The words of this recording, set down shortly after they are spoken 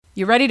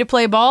You ready to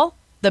play ball?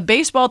 The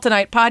Baseball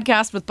Tonight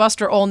podcast with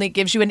Buster Olney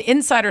gives you an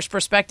insider's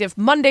perspective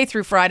Monday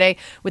through Friday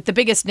with the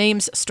biggest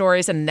names,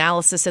 stories, and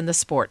analysis in the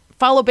sport.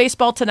 Follow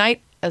Baseball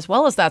Tonight, as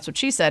well as That's What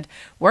She Said,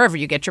 wherever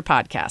you get your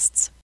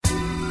podcasts.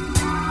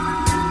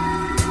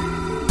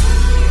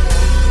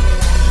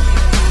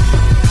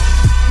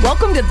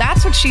 Welcome to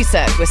That's What She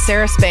Said with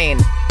Sarah Spain,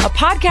 a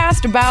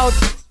podcast about,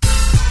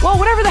 well,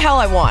 whatever the hell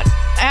I want.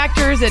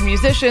 Actors and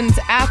musicians,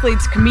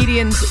 athletes,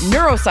 comedians,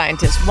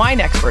 neuroscientists, wine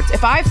experts.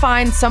 If I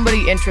find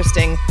somebody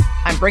interesting,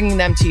 I'm bringing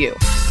them to you.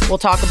 We'll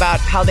talk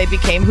about how they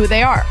became who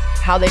they are,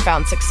 how they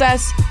found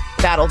success,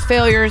 battled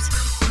failures,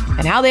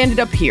 and how they ended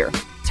up here,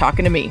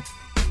 talking to me.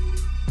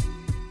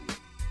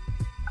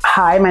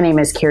 Hi, my name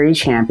is Cari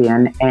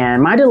Champion,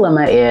 and my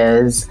dilemma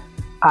is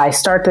I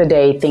start the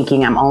day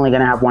thinking I'm only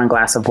going to have one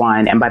glass of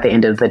wine, and by the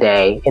end of the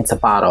day, it's a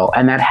bottle.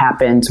 And that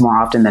happens more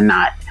often than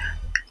not.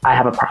 I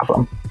have a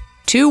problem.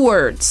 2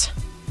 words,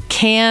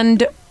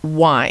 canned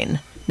wine.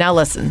 Now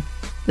listen,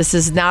 this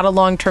is not a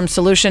long-term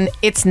solution.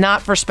 It's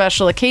not for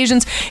special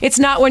occasions. It's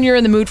not when you're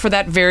in the mood for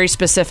that very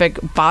specific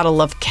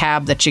bottle of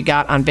Cab that you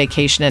got on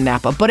vacation in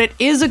Napa. But it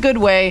is a good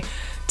way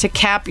to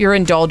cap your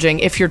indulging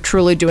if you're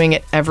truly doing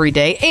it every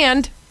day,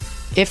 and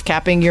if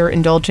capping your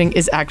indulging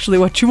is actually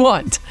what you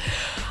want.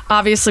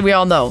 Obviously, we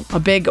all know a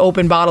big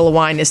open bottle of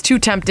wine is too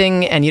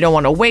tempting, and you don't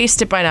want to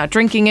waste it by not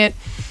drinking it.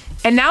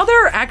 And now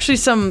there are actually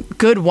some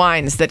good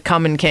wines that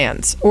come in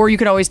cans. Or you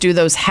could always do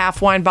those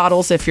half wine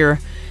bottles if you're,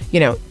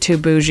 too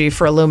bougie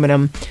for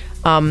aluminum.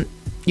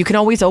 You can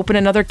always open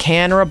another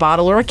can or a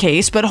bottle or a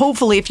case. But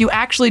hopefully, if you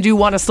actually do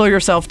want to slow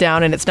yourself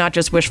down and it's not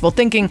just wishful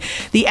thinking,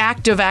 the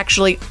act of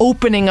actually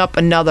opening up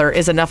another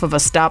is enough of a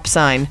stop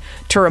sign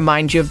to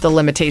remind you of the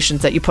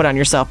limitations that you put on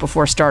yourself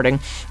before starting.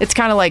 It's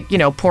kind of like,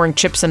 pouring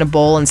chips in a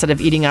bowl instead of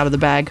eating out of the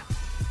bag.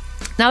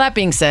 Now, that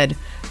being said,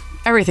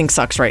 everything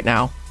sucks right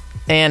now.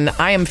 And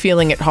I am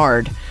feeling it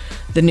hard.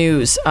 The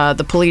news,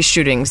 the police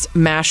shootings,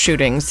 mass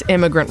shootings,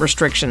 immigrant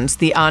restrictions,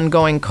 the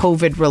ongoing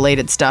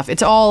COVID-related stuff.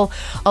 It's all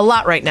a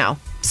lot right now.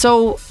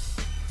 So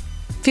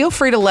feel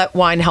free to let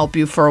wine help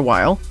you for a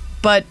while.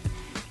 But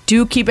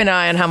do keep an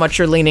eye on how much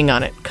you're leaning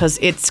on it. Because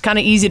it's kind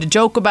of easy to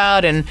joke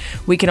about. And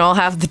we can all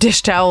have the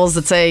dish towels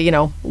that say,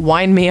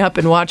 wine me up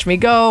and watch me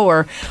go.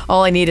 Or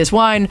all I need is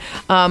wine.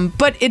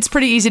 But it's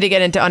pretty easy to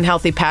get into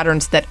unhealthy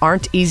patterns that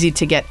aren't easy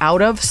to get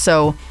out of.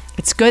 So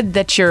it's good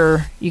that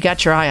you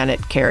got your eye on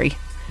it, Cari.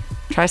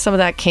 Try some of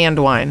that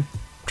canned wine.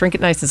 Drink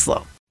it nice and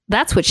slow.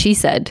 That's what she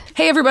said.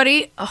 Hey,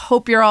 everybody. I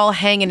hope you're all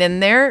hanging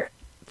in there.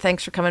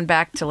 Thanks for coming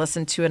back to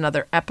listen to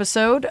another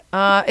episode.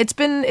 It's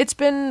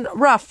been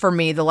rough for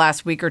me the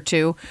last week or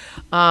two.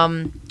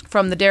 From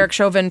the Derek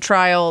Chauvin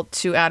trial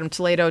to Adam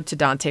Toledo to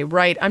Daunte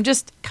Wright. I'm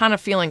just kind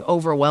of feeling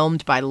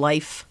overwhelmed by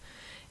life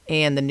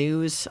and the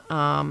news,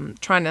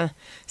 trying to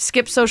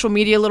skip social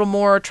media a little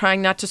more,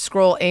 trying not to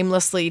scroll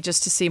aimlessly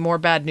just to see more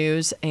bad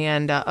news.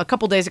 And a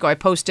couple days ago, I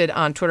posted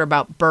on Twitter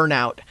about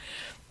burnout,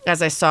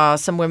 as I saw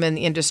some women in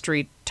the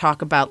industry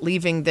talk about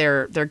leaving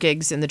their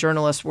gigs in the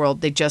journalist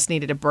world. They just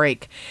needed a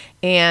break.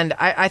 And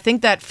I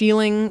think that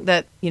feeling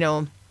that,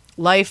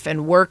 life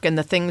and work and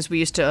the things we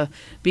used to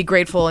be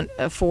grateful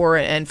for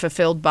and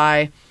fulfilled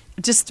by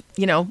just,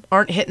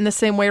 aren't hitting the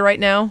same way right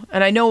now.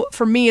 And I know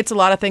for me, it's a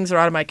lot of things that are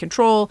out of my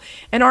control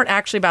and aren't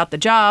actually about the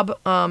job.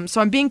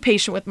 So I'm being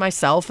patient with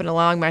myself and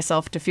allowing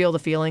myself to feel the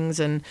feelings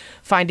and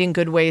finding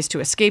good ways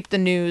to escape the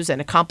news and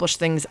accomplish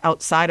things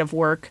outside of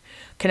work,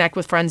 connect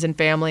with friends and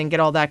family, and get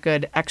all that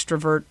good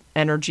extrovert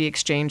energy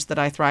exchange that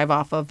I thrive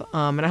off of.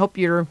 And I hope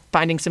you're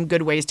finding some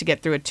good ways to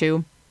get through it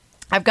too.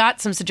 I've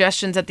got some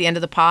suggestions at the end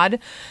of the pod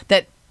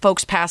that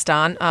folks passed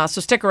on.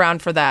 So stick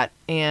around for that,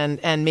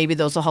 and maybe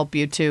those will help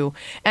you too.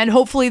 And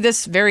hopefully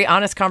this very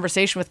honest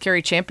conversation with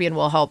Cari Champion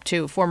will help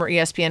too. Former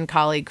ESPN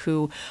colleague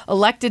who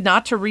elected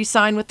not to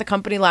re-sign with the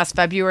company last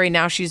February.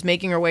 Now she's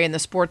making her way in the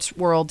sports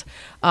world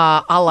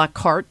a la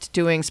carte,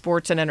 doing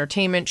sports and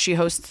entertainment. She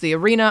hosts The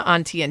Arena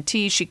on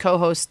TNT. She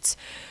co-hosts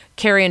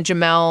Cari and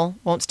Jemele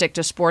Won't Stick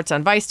to Sports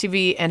on Vice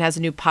TV, and has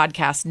a new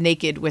podcast,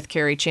 Naked with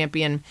Cari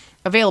Champion,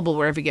 available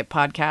wherever you get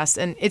podcasts.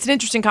 And it's an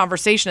interesting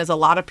conversation as a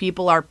lot of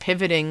people are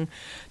pivoting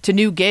to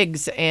new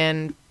gigs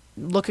and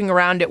looking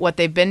around at what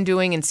they've been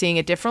doing and seeing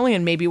it differently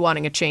and maybe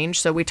wanting a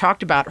change. So we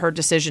talked about her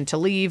decision to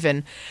leave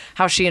and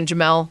how she and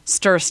Jemele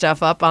stir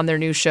stuff up on their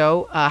new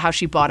show, how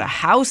she bought a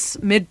house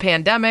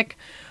mid-pandemic,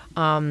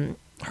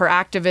 her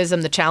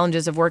activism, the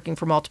challenges of working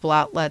for multiple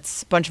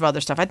outlets, a bunch of other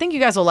stuff. I think you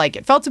guys will like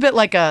it. Felt a bit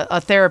like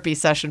a therapy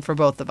session for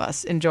both of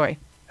us. Enjoy.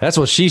 That's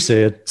what she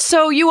said.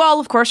 So you all,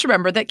 of course,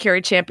 remember that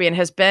Cari Champion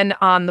has been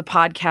on the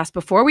podcast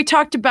before. We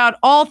talked about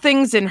all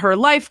things in her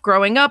life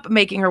growing up,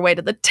 making her way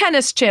to the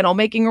Tennis Channel,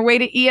 making her way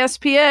to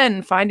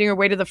ESPN, finding her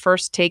way to the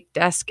First Take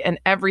desk, and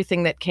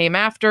everything that came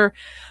after.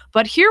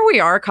 But here we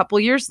are a couple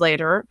years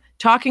later,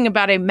 talking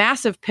about a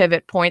massive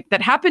pivot point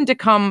that happened to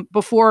come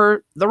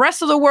before the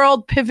rest of the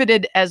world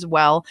pivoted as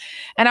well.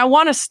 And I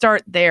want to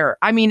start there.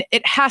 I mean,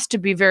 it has to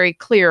be very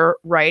clear,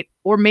 right?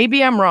 Or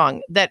maybe I'm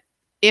wrong, that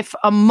if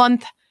a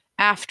month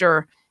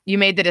after you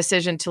made the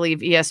decision to leave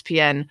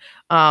ESPN,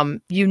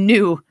 you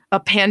knew a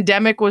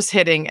pandemic was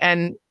hitting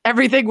and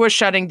everything was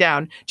shutting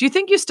down, do you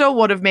think you still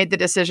would have made the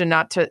decision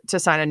not to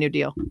sign a new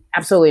deal?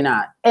 Absolutely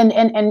not.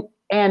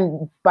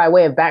 And by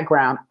way of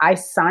background, I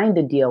signed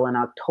a deal in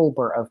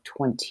October of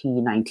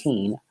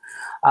 2019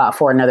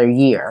 for another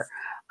year.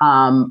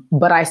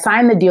 But I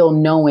signed the deal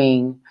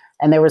knowing,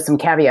 and there were some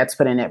caveats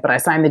put in it, but I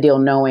signed the deal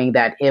knowing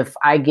that if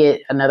I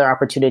get another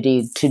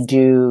opportunity to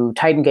do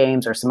Titan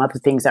Games or some other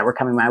things that were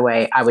coming my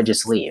way, I would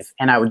just leave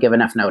and I would give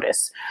enough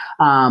notice.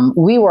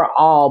 We were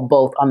all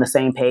both on the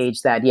same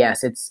page that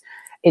yes,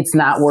 it's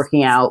not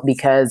working out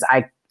because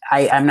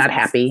I'm not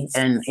happy,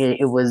 and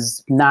it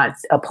was not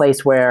a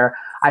place where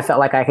I felt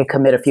like I could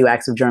commit a few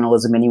acts of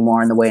journalism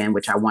anymore in the way in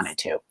which I wanted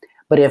to.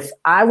 But if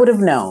I would have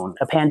known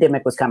a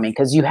pandemic was coming,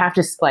 because you have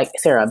to, like,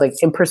 Sarah, like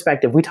in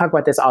perspective, we talk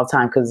about this all the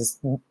time because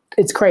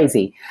it's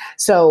crazy.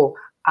 So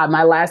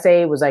my last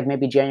day was like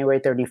maybe January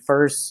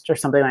 31st or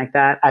something like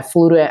that. I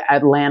flew to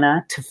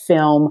Atlanta to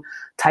film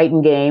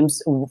Titan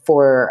Games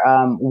for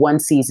one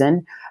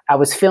season. I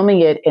was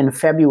filming it in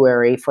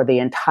February for the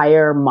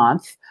entire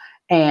month.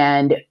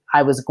 And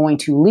I was going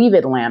to leave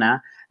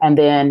Atlanta and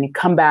then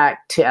come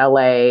back to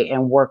LA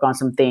and work on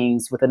some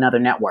things with another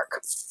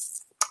network.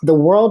 The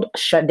world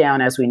shut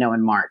down, as we know,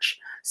 in March.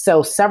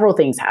 So several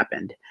things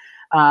happened.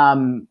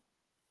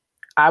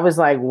 I was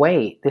like,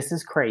 wait, this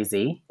is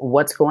crazy.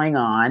 What's going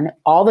on?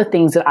 All the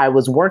things that I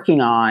was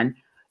working on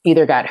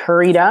either got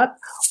hurried up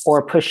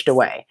or pushed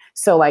away.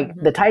 So like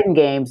the Titan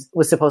Games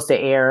was supposed to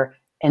air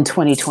in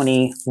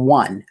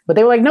 2021, but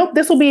they were like, nope,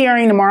 this will be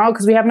airing tomorrow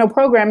because we have no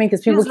programming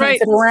because people can't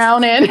sit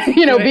around and,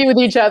 be with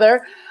each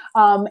other.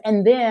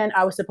 And then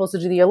I was supposed to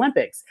do the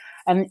Olympics.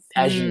 And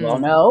as you all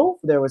know,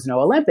 there was no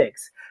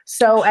Olympics.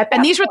 So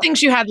and these were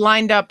things you had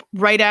lined up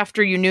right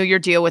after you knew your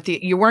deal with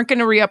you weren't going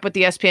to re-up with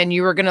the ESPN.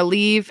 You were going to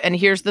leave. And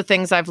here's the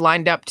things I've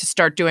lined up to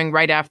start doing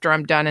right after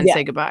I'm done and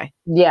say goodbye.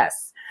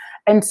 Yes.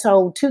 And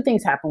so two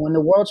things happened when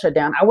the world shut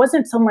down. I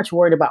wasn't so much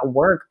worried about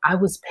work. I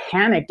was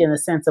panicked in the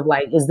sense of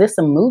like, is this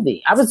a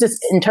movie? I was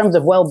just in terms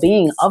of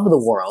well-being of the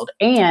world.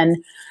 And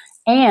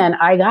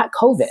I got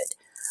COVID.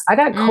 I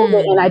got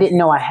COVID and I didn't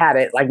know I had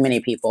it like many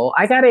people.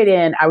 I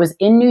was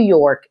in New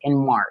York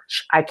in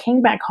March. I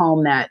came back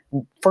home it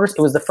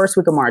was the first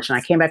week of March, and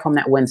I came back home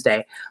that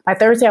Wednesday. By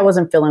Thursday, I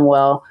wasn't feeling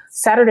well.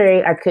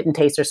 Saturday, I couldn't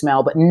taste or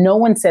smell, but no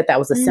one said that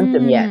was a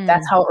symptom yet.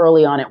 That's how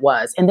early on it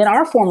was. And then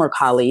our former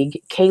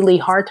colleague, Kaylee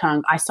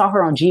Hartung, I saw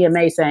her on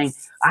GMA saying,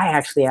 I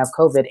actually have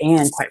COVID.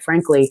 And quite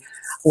frankly,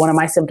 one of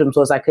my symptoms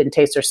was I couldn't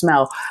taste or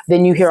smell.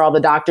 Then you hear all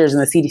the doctors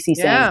and the CDC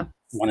saying,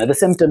 one of the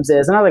symptoms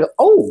is, and I was like,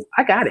 oh,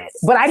 I got it.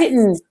 But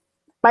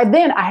by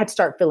then I had to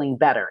start feeling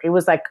better. It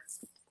was like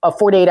a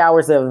 48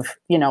 hours of,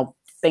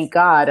 thank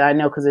God, I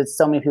know because it's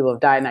so many people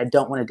have died and I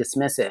don't want to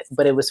dismiss it,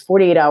 but it was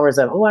 48 hours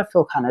of, I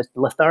feel kind of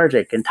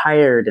lethargic and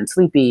tired and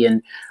sleepy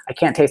and I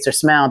can't taste or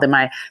smell. Then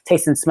my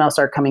taste and smell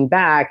started coming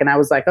back and I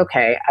was like,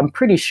 okay, I'm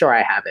pretty sure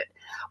I have it.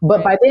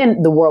 But by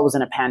then the world was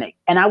in a panic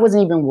and I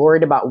wasn't even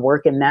worried about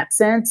work in that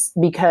sense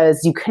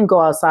because you couldn't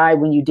go outside.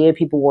 When you did,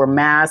 people wore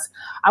masks.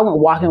 I went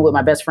walking with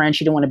my best friend.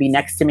 She didn't want to be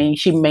next to me.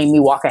 She made me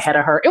walk ahead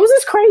of her. It was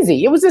just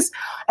crazy. It was just,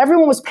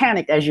 everyone was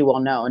panicked, as you all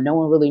know, and no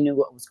one really knew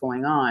what was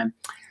going on.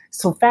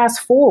 So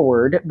fast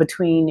forward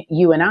between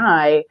you and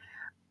I,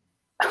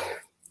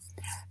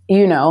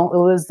 it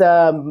was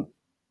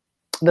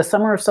the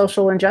summer of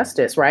social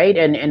injustice, right?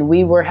 And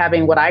we were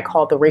having what I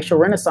call the racial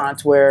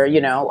renaissance where,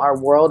 our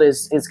world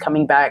is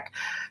coming back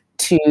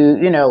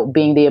to,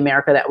 being the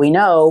America that we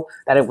know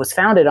that it was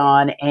founded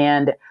on.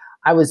 And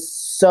I was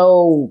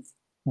so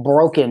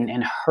broken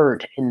and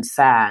hurt and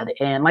sad.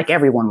 And like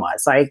everyone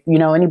was, like,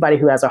 anybody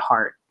who has a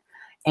heart.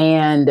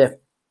 And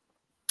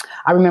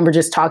I remember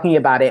just talking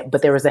about it,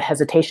 but there was a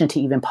hesitation to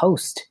even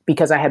post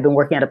because I had been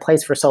working at a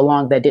place for so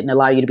long that didn't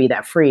allow you to be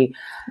that free.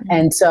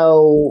 And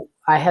so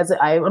I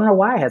don't know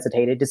why I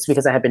hesitated, just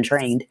because I had been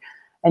trained.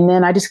 And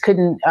then I just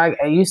couldn't, I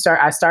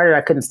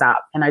couldn't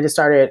stop. And I just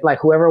started like,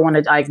 whoever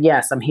wanted,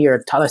 yes, I'm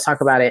here. Let's talk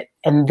about it.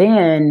 And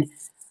then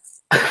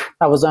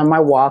I was on my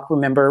walk.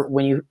 Remember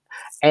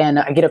and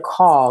I get a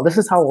call. This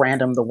is how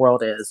random the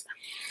world is.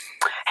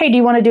 Hey, do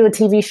you want to do a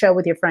TV show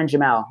with your friend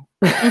Jamel?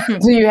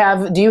 Do you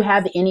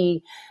have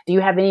any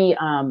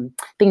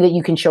thing that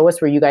you can show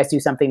us where you guys do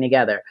something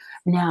together?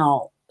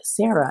 Now,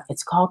 Sarah,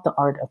 it's called The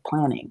Art of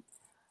Planning.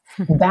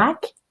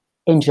 Back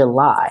in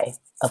July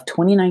of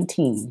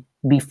 2019,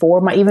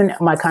 before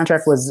my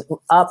contract was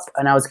up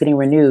and I was getting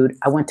renewed,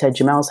 I went to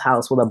Jamel's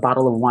house with a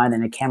bottle of wine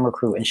and a camera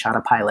crew and shot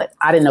a pilot.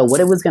 I didn't know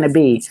what it was going to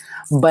be,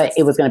 but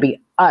it was going to be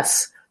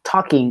us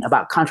talking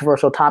about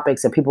controversial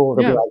topics and people were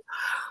going to be like,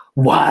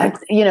 what?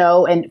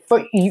 And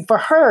for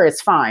her, it's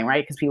fine,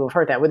 right? Because people have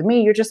heard that. With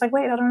me, you're just like,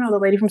 wait, I don't know, the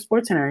lady from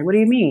SportsCenter. What do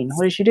you mean?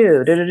 What did she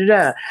do? Da, da, da,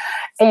 da.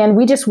 And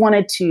we just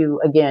wanted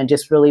to, again,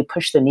 just really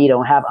push the needle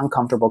and have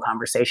uncomfortable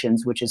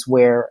conversations, which is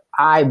where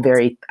I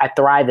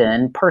thrive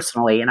in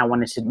personally. And I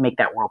wanted to make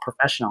that world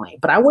professionally.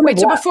 But I wouldn't wait,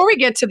 so before we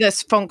get to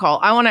this phone call,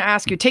 I want to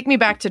ask you, take me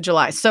back to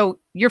July. So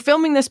you're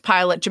filming this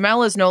pilot.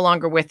 Jamel is no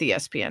longer with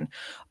ESPN.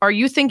 Are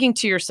you thinking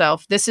to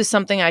yourself, this is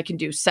something I can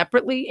do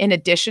separately in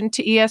addition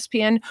to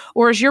ESPN?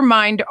 Or is your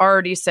mind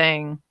already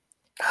saying,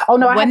 Oh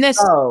no, when this,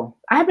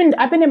 I've been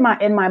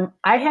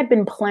I had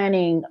been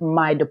planning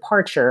my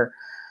departure,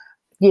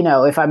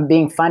 if I'm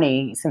being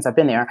funny since I've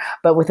been there,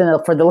 but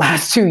for the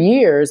last 2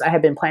 years, I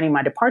have been planning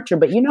my departure,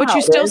 but but how you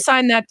it still is.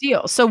 signed that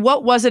deal. So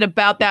what was it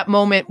about that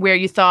moment where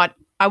you thought,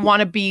 I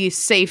want to be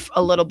safe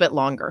a little bit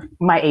longer?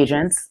 My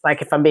agents,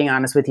 like, if I'm being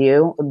honest with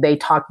you, they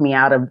talked me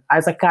out of, I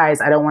was like,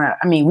 guys, I don't want to,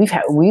 I mean,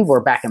 we were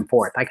back and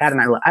forth. Like,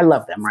 I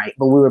love them, right?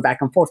 But we were back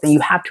and forth. And you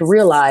have to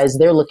realize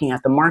they're looking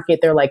at the market.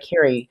 They're like,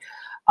 Carrie,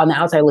 on the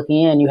outside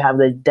looking in, you have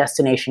the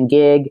destination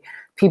gig.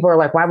 People are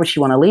like, why would she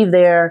want to leave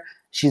there?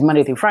 She's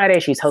Monday through Friday.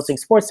 She's hosting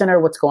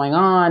SportsCenter. What's going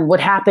on? What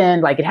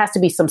happened? Like, it has to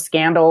be some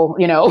scandal,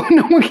 no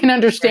one can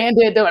understand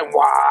it. They're like,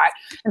 what?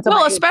 And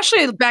so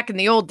especially back in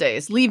the old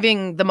days,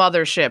 leaving the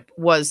mothership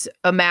was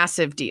a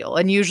massive deal.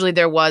 And usually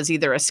there was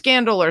either a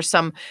scandal or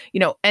some,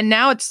 and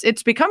now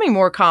it's becoming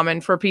more common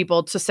for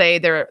people to say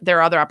there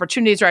are other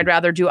opportunities, or I'd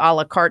rather do a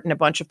la carte in a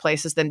bunch of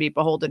places than be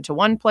beholden to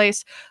one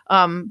place.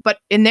 But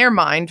in their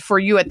mind, for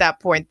you at that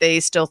point, they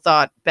still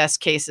thought best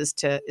case is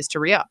to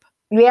re-up.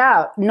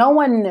 Yeah, no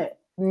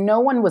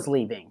one was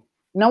leaving.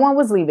 No one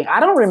was leaving.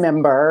 I don't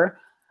remember.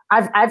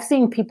 I've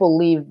seen people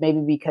leave maybe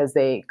because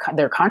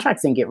their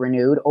contracts didn't get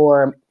renewed,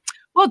 or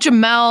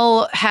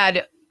Jamel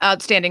had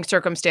outstanding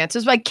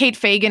circumstances. Like Kate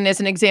Fagan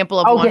is an example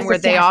of one where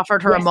they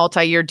offered her a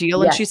multi-year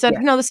deal, and she said,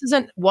 "No, this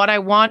isn't what I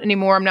want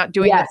anymore. I'm not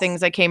doing the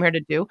things I came here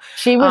to do."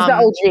 She was the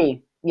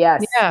OG.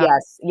 Yes.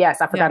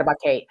 I forgot about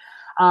Kate.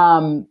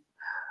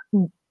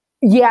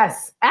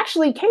 Yes,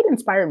 actually, Kate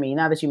inspired me.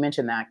 Now that you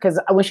mentioned that, because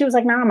when she was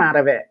like, "No, I'm out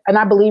of it," and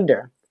I believed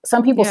her.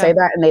 Some people say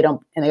that and they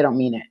don't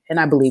mean it. And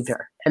I believed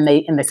her. And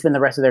they spend the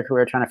rest of their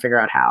career trying to figure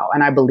out how.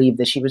 And I believe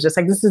that she was just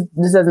like, this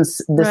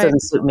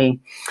doesn't suit me.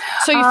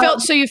 So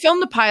you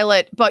filmed the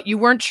pilot, but you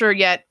weren't sure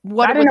yet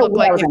what it would look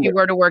like if you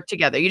were to work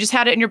together. You just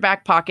had it in your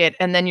back pocket,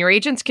 and then your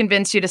agents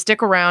convinced you to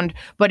stick around.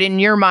 But in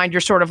your mind,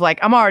 you're sort of like,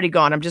 I'm already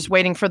gone. I'm just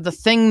waiting for the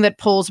thing that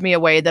pulls me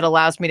away, that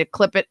allows me to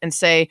clip it and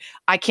say,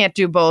 I can't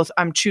do both.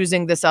 I'm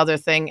choosing this other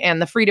thing,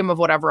 and the freedom of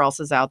whatever else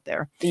is out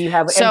there. And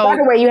by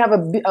the way, you have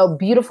a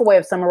beautiful way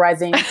of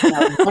summarizing,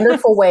 a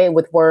wonderful way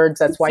with words.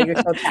 That's why you're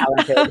so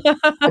talented.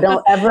 I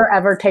don't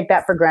ever take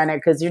that for granted,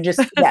 because you're just,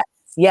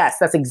 yes,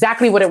 that's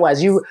exactly what it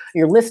was. You're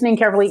listening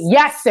carefully.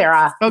 Yes,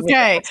 Sarah.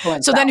 Okay.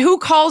 So then who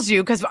calls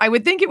you? Because I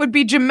would think it would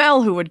be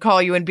Jamel who would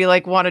call you and be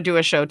like, want to do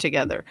a show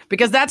together.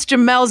 Because that's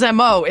Jamel's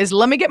MO, is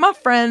let me get my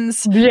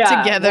friends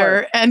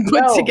together and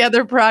put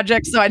together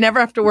projects so I never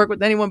have to work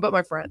with anyone but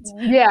my friends.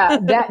 Yeah.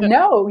 You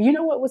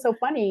know what was so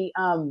funny?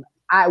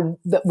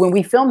 When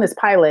we filmed this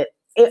pilot,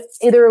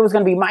 either it was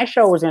going to be my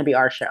show or it was going to be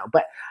our show.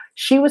 But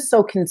she was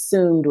so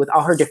consumed with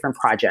all her different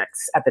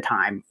projects at the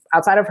time,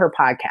 outside of her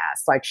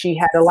podcast. Like, she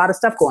had a lot of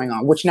stuff going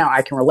on, which now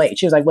I can relate.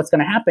 She was like, what's going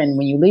to happen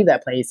when you leave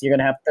that place? You're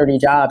going to have 30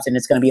 jobs and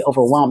it's going to be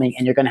overwhelming,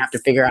 and you're going to have to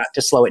figure out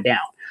to slow it down.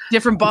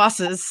 Different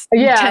bosses,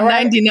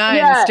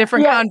 1099s,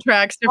 different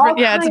contracts, different.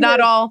 It's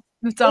not all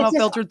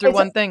filtered through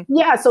one thing.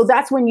 Yeah. So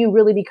that's when you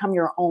really become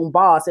your own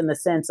boss, in the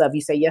sense of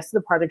you say yes to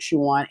the projects you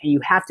want, and you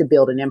have to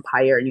build an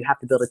empire, and you have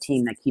to build a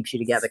team that keeps you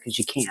together, because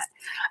you can't.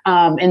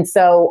 And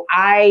so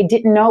I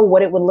didn't know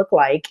what it would look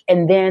like.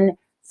 And then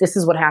this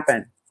is what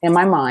happened. In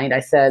my mind, I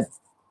said,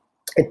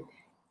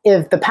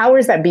 if the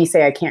powers that be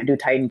say I can't do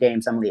Titan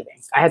Games, I'm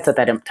leaving. I had set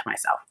that up to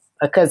myself,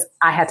 because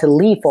I had to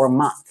leave for a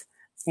month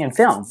and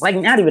film. Like,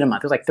 not even a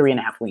month. It was like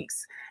 3.5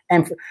 weeks.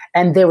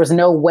 And there was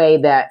no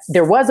way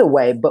there was a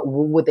way, but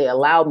would they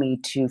allow me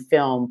to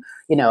film,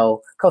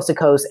 coast to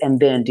coast, and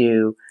then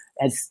do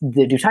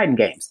Titan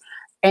Games?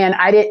 And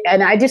I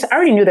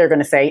already knew they were going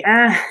to say,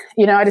 I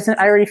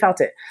already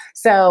felt it.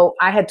 So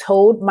I had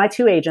told my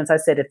two agents, I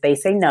said, if they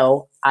say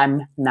no,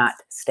 I'm not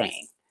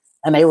staying.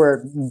 And they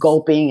were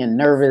gulping and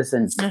nervous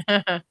and,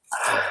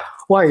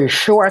 well, are you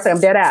sure? I said, I'm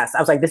dead ass. I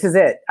was like, this is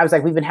it. I was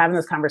like, we've been having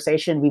this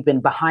conversation. We've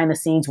been behind the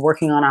scenes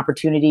working on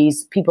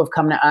opportunities. People have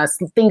come to us,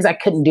 things I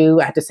couldn't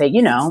do. I had to say,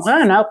 no,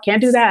 can't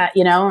do that,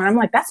 And I'm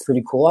like, that's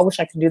pretty cool. I wish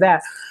I could do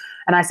that.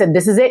 And I said,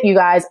 this is it, you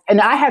guys.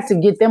 And I had to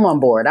get them on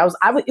board. It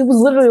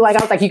was literally like, I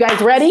was like, you guys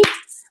ready?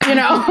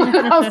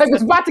 I was like,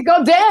 it's about to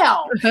go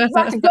down. It's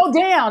about to go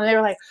down. And they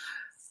were like,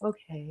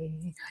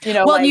 okay.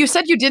 Well, you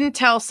said you didn't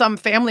tell some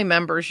family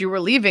members you were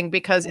leaving,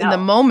 because in the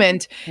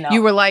moment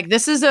you were like,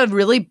 this is a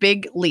really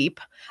big leap.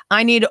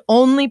 I need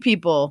only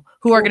people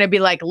who are going to be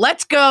like,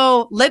 let's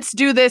go, let's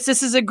do this.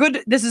 This is a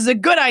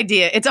good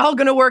idea. It's all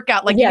going to work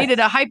out. Like, you needed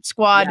a hype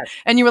squad,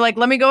 and you were like,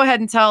 let me go ahead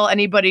and tell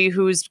anybody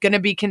who's going to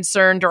be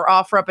concerned or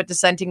offer up a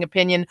dissenting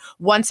opinion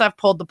once I've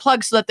pulled the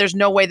plug, so that there's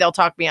no way they'll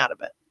talk me out of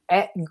it.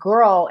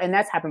 Girl, and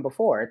that's happened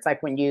before. It's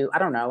like when I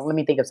don't know, let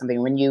me think of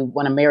something. When you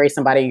want to marry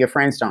somebody your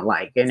friends don't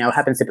like,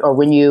 happens to, or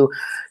when you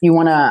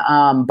want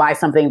to buy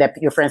something that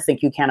your friends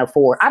think you can't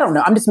afford. I don't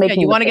know. I'm just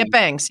making. You want to get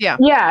bangs. Yeah.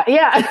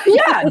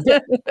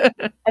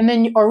 And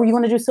then, or you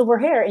want to do silver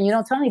hair and you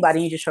don't tell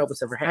anybody, you just show up with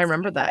silver hair. I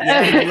remember that.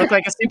 Yeah. You look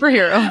like a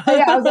superhero.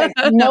 I was like,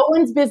 no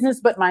one's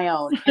business but my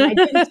own. And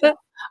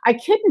I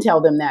couldn't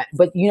tell them that.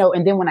 But,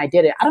 and then when I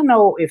did it, I don't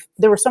know if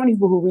there were so many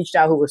people who reached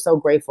out who were so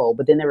grateful,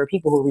 but then there were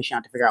people who reached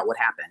out to figure out what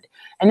happened.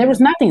 And there was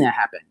nothing that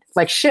happened.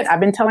 Like, shit, I've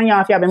been telling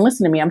y'all, if y'all been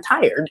listening to me, I'm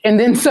tired. And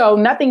then so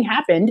nothing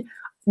happened.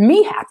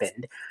 Me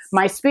happened.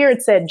 My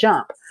spirit said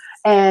jump.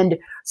 And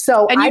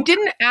you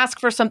didn't ask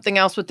for something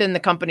else within the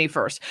company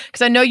first,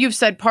 because I know you've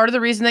said part of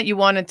the reason that you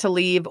wanted to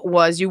leave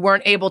was you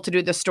weren't able to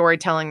do the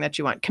storytelling that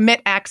you want.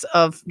 Commit acts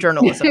of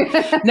journalism.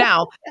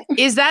 Now,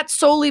 is that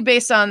solely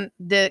based on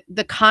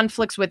the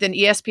conflicts within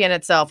ESPN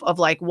itself of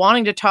like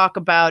wanting to talk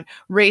about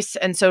race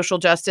and social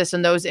justice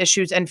and those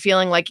issues and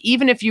feeling like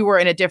even if you were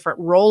in a different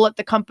role at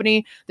the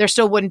company, there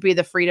still wouldn't be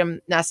the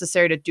freedom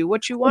necessary to do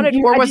what you wanted?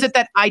 Or was it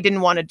that I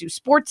didn't want to do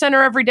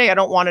SportsCenter every day? I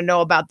don't want to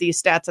know about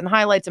these stats and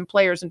highlights and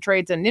players and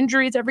trades and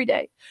injuries every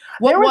day.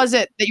 What was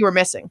it that you were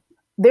missing?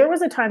 There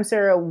was a time,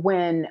 Sarah,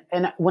 when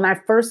I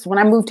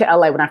moved to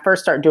LA, when I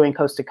first started doing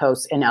Coast to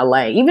Coast in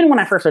LA, even when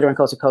I first started doing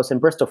Coast to Coast in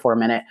Bristol for a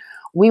minute,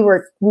 we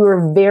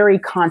were very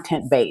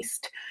content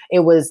based.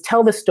 It was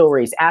tell the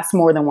stories, ask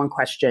more than one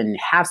question,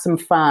 have some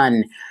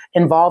fun,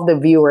 involve the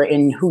viewer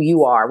in who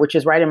you are, which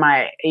is right in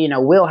my,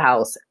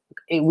 wheelhouse.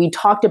 We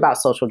talked about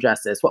social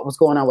justice, what was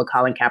going on with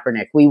Colin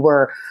Kaepernick. We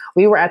were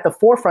at the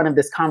forefront of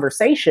this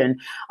conversation.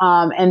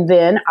 And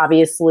then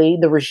obviously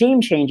the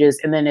regime changes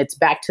and then it's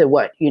back to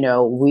what,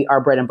 our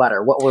bread and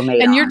butter, what we're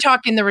made And on. you're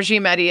talking the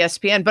regime at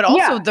ESPN, but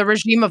also the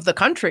regime of the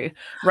country,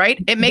 right?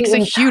 It makes a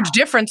huge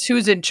difference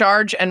who's in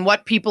charge and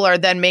what people are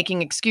then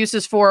making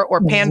excuses for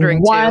or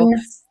pandering to.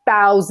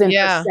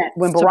 1,000%.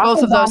 When so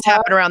both of those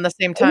happen around the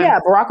same time. Yeah,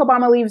 Barack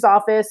Obama leaves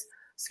office,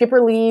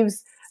 Skipper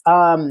leaves,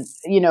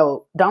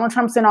 Donald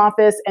Trump's in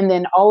office, and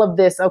then all of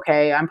this,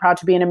 okay, I'm proud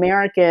to be an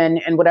American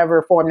in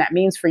whatever form that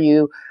means for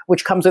you,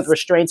 which comes with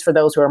restraints for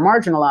those who are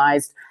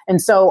marginalized.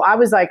 And so I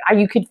was like,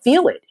 you could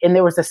feel it. And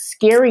there was a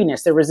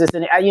scariness. There was this,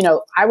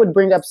 I would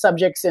bring up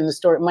subjects in the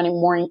story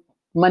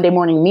Monday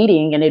morning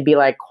meeting and it'd be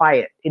like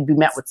quiet. It'd be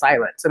met with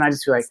silence. And I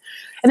just feel like,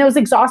 and it was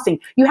exhausting.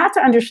 You have to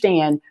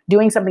understand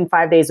doing something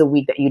 5 days a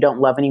week that you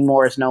don't love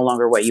anymore is no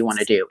longer what you want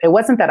to do. It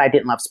wasn't that I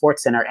didn't love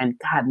SportsCenter, and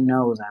God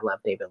knows I love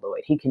David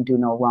Lloyd. He can do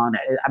no wrong.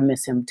 I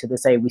miss him to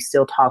this day. We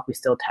still talk, we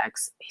still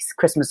text. He's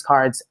Christmas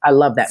cards. I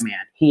love that man.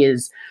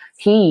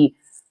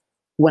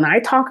 When I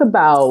talk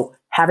about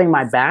having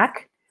my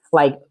back,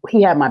 like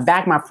he had my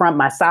back, my front,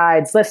 my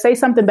sides. Let's say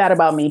something bad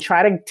about me.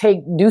 Try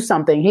to do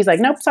something. He's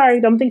like, nope,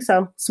 sorry, don't think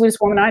so. Sweetest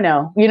woman I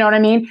know. You know what I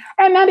mean?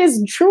 And that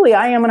is truly,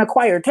 I am an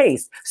acquired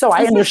taste. So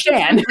I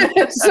understand.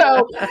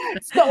 So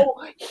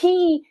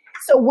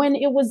when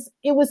it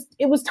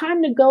was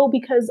time to go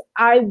because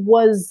I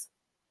was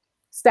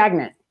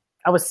stagnant.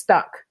 I was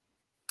stuck.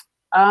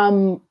 I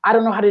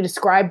don't know how to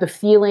describe the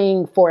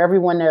feeling for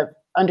everyone to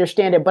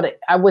understand it, but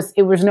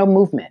it was no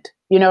movement.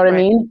 You know what I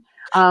mean?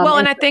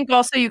 And I think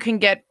also you can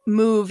get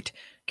moved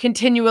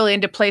continually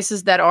into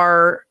places that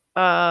are,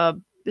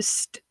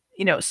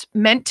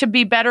 meant to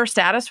be better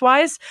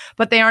status-wise,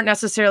 but they aren't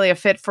necessarily a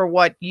fit for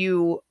what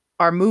you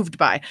are moved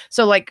by.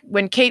 So like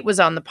when Kate was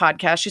on the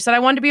podcast, she said, I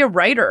wanted to be a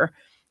writer.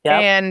 Yep.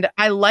 And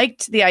I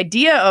liked the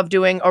idea of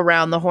doing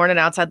Around the Horn and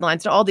Outside the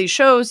Lines and all these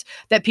shows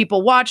that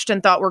people watched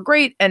and thought were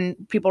great and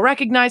people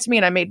recognized me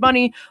and I made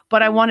money,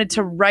 but I wanted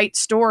to write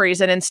stories.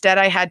 And instead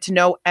I had to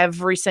know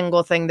every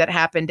single thing that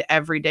happened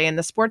every day in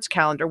the sports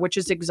calendar, which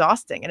is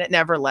exhausting and it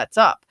never lets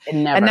up.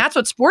 And that's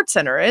what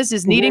SportsCenter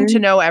is needing to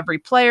know every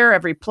player,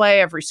 every play,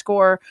 every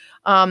score.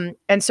 And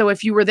so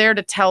if you were there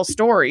to tell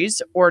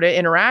stories or to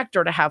interact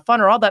or to have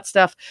fun or all that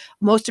stuff,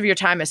 most of your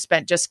time is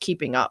spent just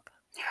keeping up.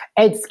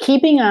 It's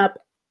keeping up.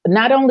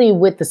 Not only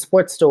with the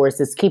sports stories,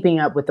 it's keeping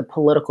up with the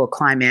political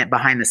climate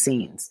behind the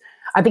scenes.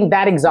 I think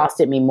that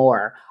exhausted me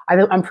more.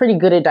 I'm pretty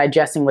good at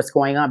digesting what's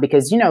going on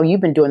because,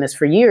 you've been doing this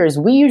for years.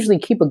 We usually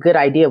keep a good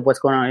idea of what's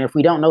going on. And if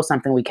we don't know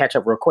something, we catch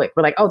up real quick.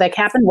 We're like, oh, that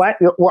happened? What?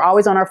 We're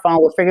always on our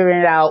phone. We're figuring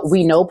it out.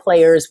 We know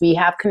players. We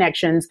have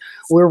connections.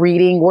 We're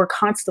reading. We're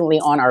constantly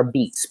on our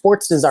beat.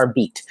 Sports is our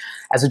beat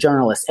as a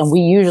journalist. And we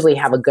usually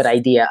have a good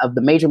idea of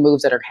the major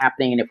moves that are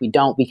happening. And if we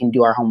don't, we can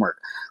do our homework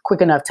quick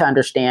enough to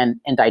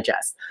understand and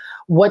digest.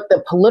 What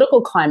the political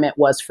climate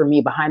was for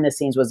me behind the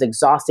scenes was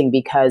exhausting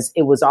because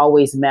it was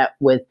always met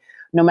with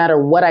no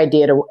matter what I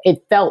did, or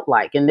it felt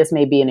like, and this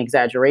may be an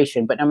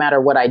exaggeration, but no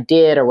matter what I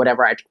did or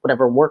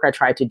whatever work I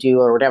tried to do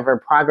or whatever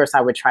progress I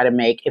would try to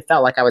make, it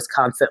felt like I was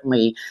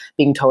constantly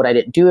being told I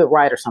didn't do it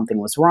right or something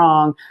was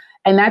wrong.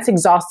 And that's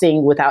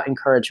exhausting without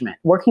encouragement.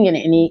 Working in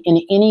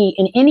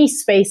any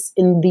space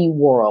in the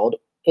world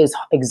is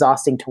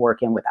exhausting to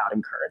work in without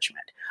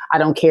encouragement. I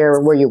don't care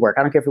where you work.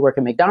 I don't care if you work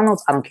at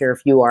McDonald's. I don't care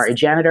if you are a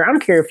janitor. I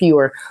don't care if you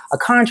are a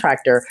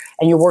contractor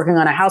and you're working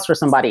on a house for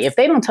somebody. If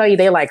they don't tell you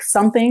they like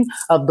something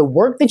of the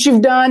work that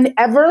you've done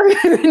ever,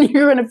 then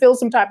you're going to feel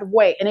some type of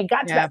way. And it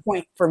got to that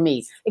point for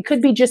me. It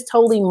could be just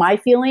totally my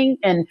feeling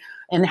and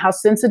how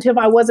sensitive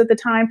I was at the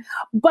time.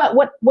 But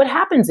what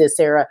happens is,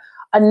 Sarah,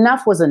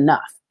 enough was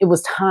enough. It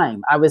was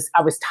time. I was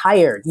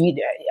tired.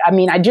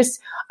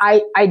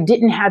 I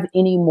didn't have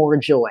any more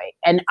joy.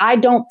 And I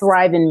don't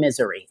thrive in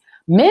misery.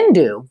 Men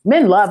do.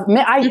 Men love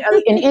men.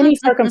 In any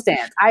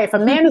circumstance. If a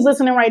man is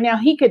listening right now,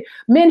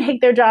 men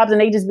hate their jobs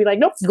and they just be like,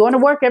 nope, going to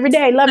work every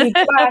day. Love you.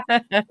 Bye.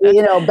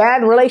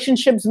 Bad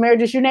relationships,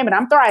 marriages, you name it.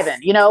 I'm thriving.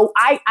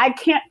 I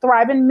can't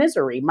thrive in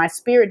misery. My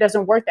spirit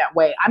doesn't work that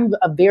way. I'm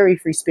a very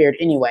free spirit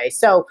anyway.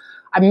 So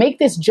I make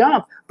this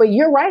jump, but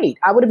you're right.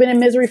 I would have been in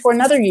misery for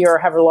another year or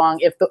however long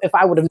if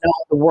I would have known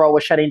the world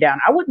was shutting down.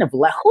 I wouldn't have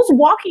left. Who's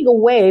walking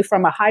away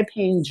from a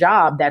high-paying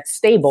job that's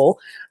stable,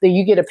 that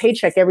you get a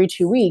paycheck every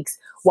 2 weeks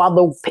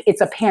while it's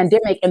a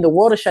pandemic and the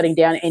world is shutting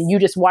down, and you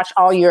just watch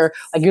all you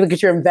look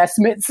at your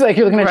investments, like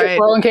you're looking at your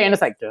 401k and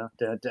it's like,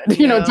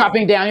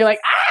 dropping down. You're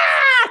like,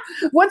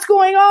 what's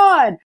going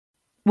on?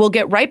 We'll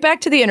get right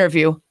back to the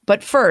interview,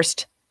 but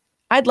first,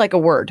 I'd like a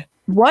word.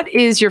 What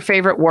is your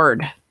favorite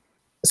word?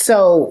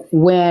 So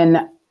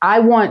when I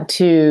want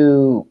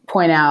to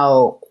point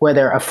out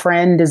whether a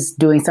friend is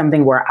doing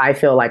something where I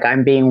feel like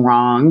I'm being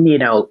wrong,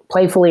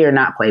 playfully or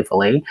not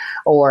playfully,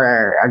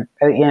 or,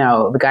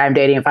 the guy I'm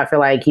dating, if I feel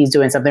like he's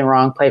doing something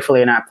wrong, playfully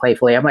or not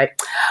playfully, I'm like,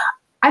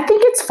 I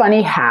think it's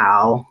funny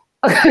how.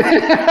 I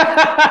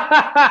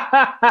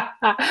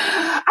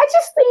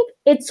just think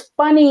it's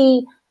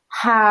funny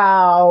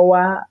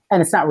how,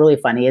 and it's not really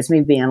funny. It's me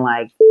being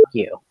like,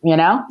 you,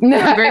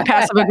 Very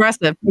passive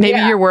aggressive. Maybe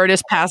your word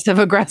is passive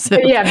aggressive.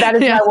 Yeah, that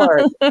is my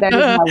word. That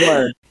is my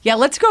word. Yeah,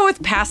 let's go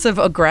with passive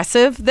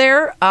aggressive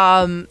there.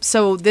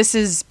 So this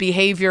is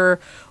behavior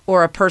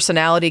or a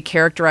personality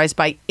characterized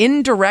by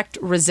indirect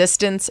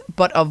resistance,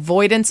 but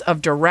avoidance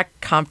of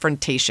direct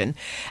confrontation.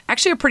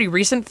 Actually, a pretty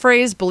recent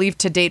phrase believed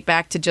to date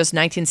back to just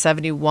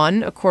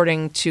 1971,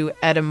 according to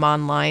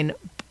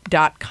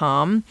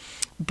etymonline.com.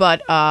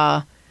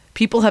 But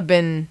people have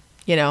been,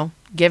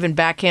 giving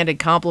backhanded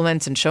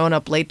compliments and showing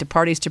up late to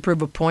parties to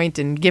prove a point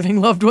and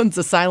giving loved ones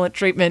a silent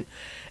treatment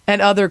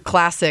and other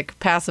classic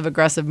passive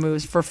aggressive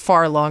moves for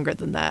far longer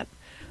than that.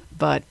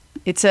 But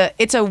it's a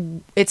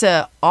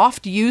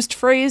oft used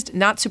phrase,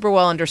 not super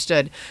well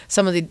understood.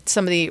 Some of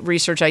the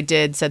research I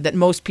did said that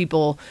most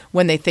people,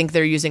 when they think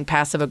they're using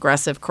passive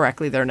aggressive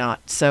correctly, they're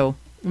not. So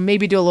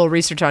maybe do a little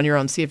research on your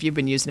own, see if you've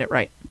been using it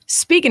right.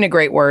 Speaking of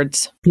great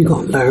words, you're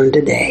gonna learn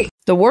today.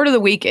 The word of the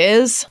week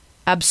is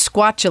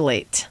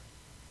absquatulate.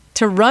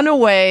 To run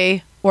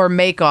away or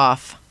make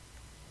off,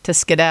 to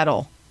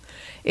skedaddle.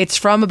 It's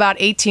from about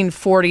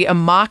 1840, a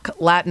mock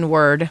Latin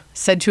word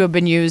said to have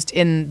been used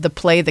in the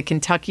play The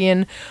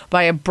Kentuckian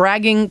by a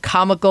bragging,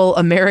 comical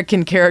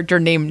American character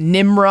named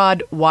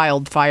Nimrod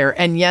Wildfire.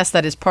 And yes,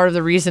 that is part of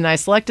the reason I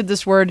selected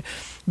this word,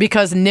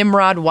 because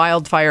Nimrod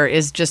Wildfire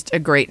is just a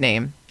great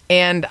name.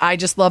 And I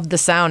just love the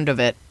sound of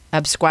it.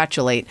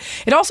 Absquatulate.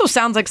 It also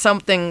sounds like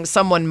something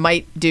someone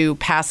might do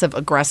passive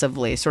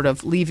aggressively, sort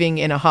of leaving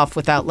in a huff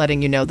without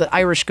letting you know, the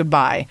Irish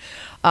goodbye.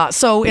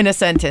 So in a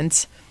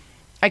sentence,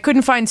 I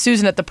couldn't find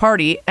Susan at the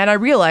party, and I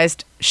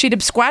realized she'd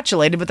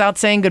absquatulated without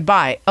saying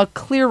goodbye. A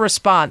clear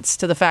response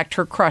to the fact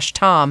her crush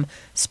Tom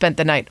spent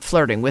the night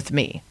flirting with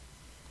me.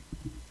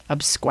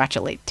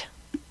 Absquatulate.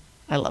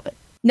 I love it.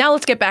 Now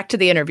let's get back to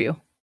the interview.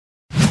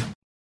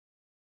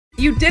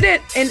 You did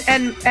it,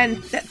 and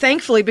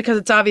thankfully, because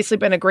it's obviously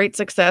been a great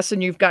success,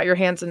 and you've got your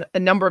hands in a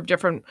number of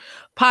different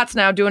pots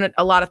now, doing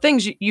a lot of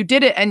things. You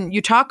did it, and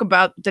you talk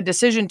about the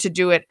decision to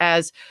do it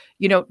as,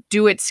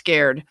 do it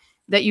scared.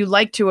 That you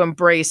like to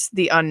embrace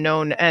the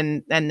unknown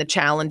and the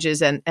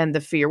challenges and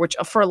the fear, which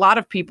for a lot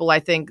of people, I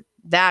think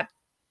that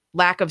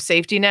lack of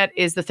safety net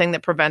is the thing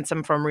that prevents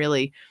them from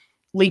really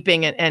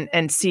leaping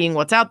and seeing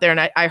what's out there.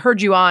 And I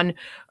heard you on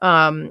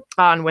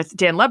with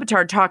Dan Le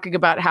Batard talking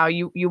about how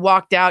you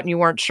walked out and you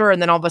weren't sure. And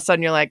then all of a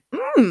sudden you're like,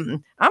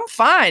 I'm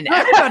fine.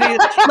 Everybody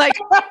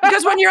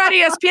because when you're at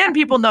ESPN,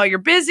 people know you're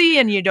busy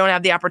and you don't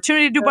have the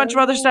opportunity to do a bunch of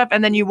other stuff.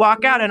 And then you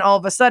walk out and all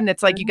of a sudden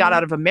it's like you got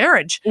out of a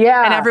marriage.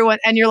 Yeah. And everyone,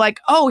 and you're like,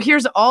 oh,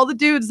 here's all the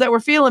dudes that were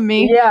feeling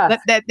me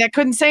that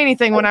couldn't say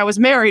anything when I was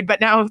married,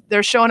 but now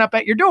they're showing up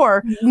at your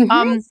door.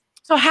 Mm-hmm.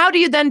 So how do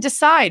you then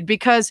decide?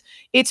 Because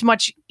it's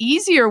much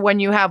easier when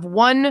you have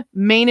one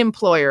main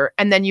employer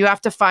and then you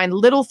have to find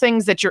little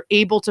things that you're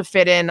able to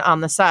fit in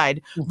on the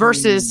side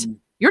versus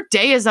your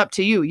day is up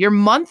to you, your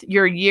month,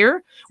 your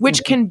year,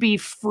 which can be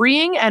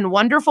freeing and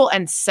wonderful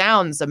and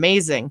sounds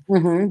amazing,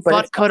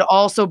 but could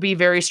also be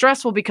very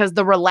stressful because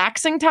the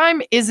relaxing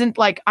time isn't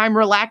like I'm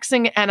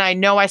relaxing and I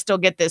know I still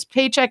get this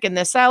paycheck and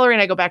this salary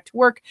and I go back to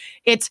work.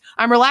 It's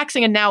I'm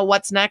relaxing and now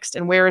what's next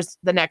and where is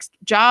the next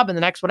job and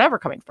the next whatever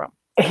coming from?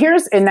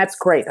 And that's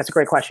great. That's a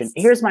great question.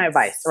 Here's my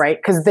advice, right?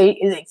 Because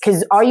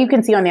all you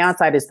can see on the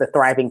outside is the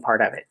thriving part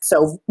of it.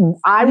 So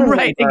I remember,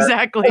 right,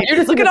 exactly. You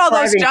just look at all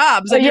those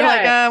jobs, and you're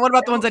like, what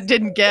about the ones that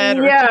didn't get?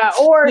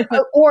 Or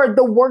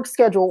the work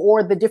schedule,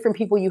 or the different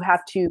people you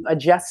have to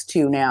adjust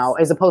to now,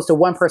 as opposed to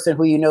one person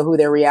who you know who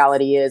their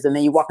reality is, and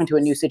then you walk into a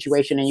new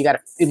situation and you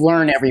got to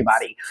learn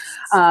everybody.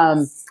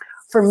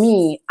 For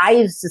me, I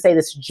used to say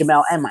this to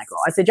Jamel and Michael.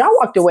 I said, y'all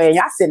walked away and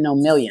y'all sitting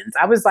on millions.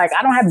 I was like,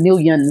 I don't have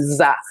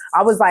millions.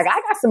 I was like,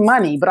 I got some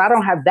money, but I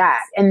don't have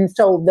that. And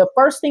so the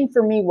first thing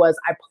for me was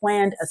I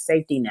planned a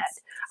safety net.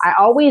 I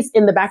always,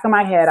 in the back of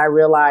my head, I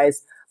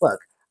realized, look,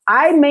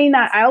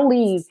 I'll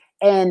leave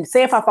And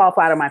say if I fall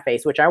flat on my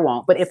face, which I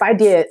won't, but if I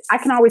did, I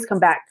can always come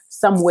back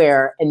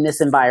somewhere in this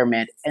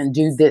environment and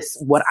do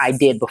what I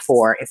did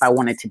before if I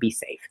wanted to be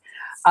safe.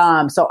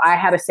 So I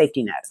had a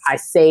safety net. I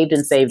saved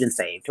and saved and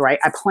saved, right?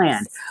 I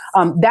planned.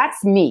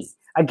 That's me.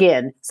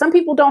 Again, some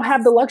people don't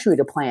have the luxury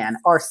to plan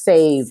or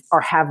save or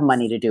have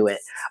money to do it,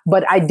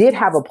 but I did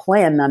have a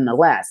plan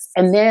nonetheless.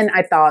 And then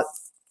I thought,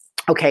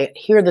 okay,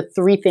 here are the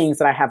 3 things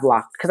that I have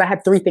locked, because I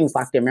had 3 things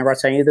locked in. Remember I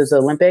was telling you there's the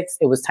Olympics,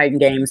 it was Titan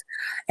Games,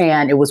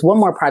 and it was one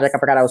more project I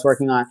forgot I was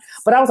working on.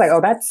 But I was like, oh,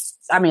 that's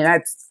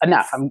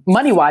enough.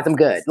 Money-wise, I'm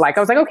good. Like,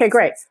 I was like, okay,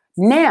 great.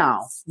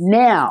 Now,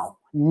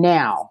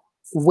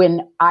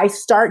 when I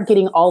start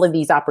getting all of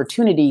these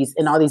opportunities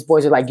and all these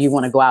boys are like, do you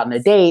want to go out on a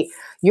date?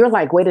 You're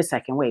like, wait a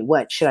second, wait,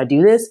 what? Should I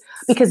do this?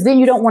 Because then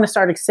you don't want to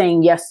start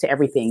saying yes to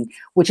everything,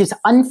 which is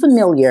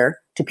unfamiliar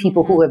to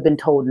people who have been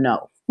told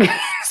no.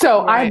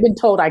 So right. I've been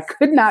told I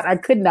could not.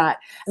 And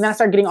then I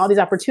start getting all these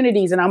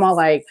opportunities and I'm all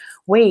like,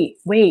 wait,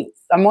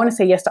 I want to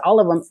say yes to all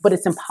of them, but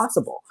it's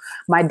impossible.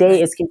 My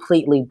day is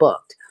completely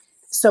booked.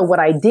 So what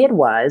I did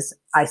was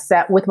I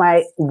sat with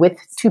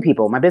 2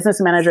 people, my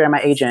business manager and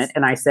my agent.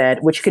 And I said,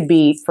 which could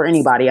be for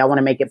anybody. I want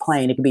to make it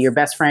plain. It could be your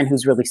best friend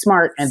who's really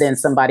smart. And then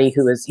somebody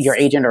who is your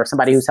agent or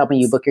somebody who's helping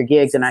you book your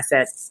gigs. And I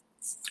said,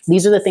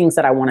 these are the things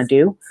that I want to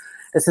do.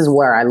 This is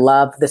where I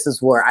love. This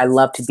is where I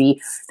love to be.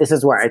 This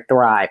is where I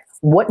thrive.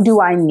 What do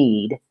I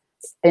need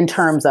in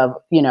terms of,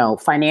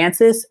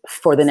 finances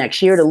for the next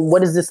year?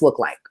 What does this look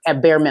like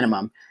at bare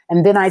minimum?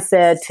 And then I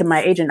said to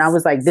my agent, I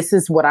was like, this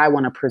is what I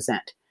want to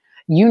present.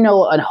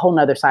 A whole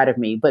nother side of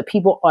me, but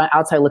people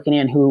outside looking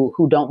in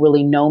who don't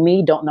really know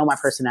me, don't know my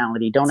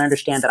personality, don't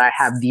understand that I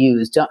have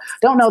views, don't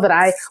know that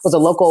I was a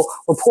local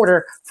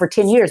reporter for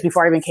 10 years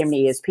before I even came to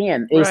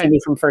ESPN. It used to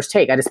be from First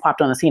Take. I just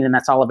popped on the scene and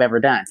that's all I've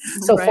ever done.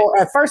 So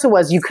at first it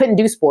was, you couldn't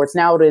do sports.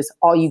 Now it is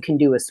all you can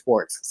do is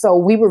sports. So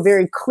we were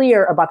very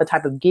clear about the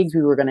type of gigs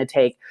we were going to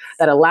take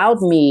that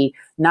allowed me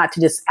not to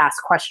just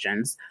ask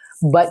questions,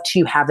 but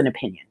to have an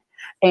opinion.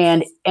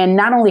 And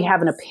not only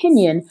have an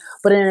opinion,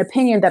 but an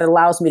opinion that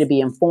allows me to be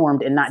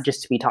informed and not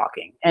just to be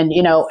talking. And,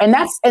 and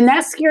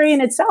that's scary in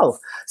itself.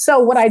 So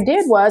what I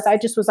did was I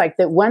just was like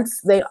that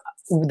once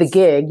the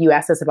gig, you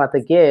asked us about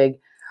the gig,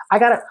 I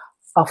got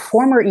a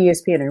former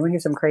ESPNer. You want to hear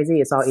something crazy?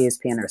 It's all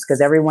ESPNers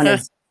because everyone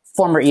is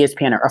former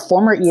ESPNer. A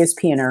former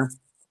ESPNer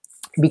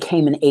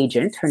became an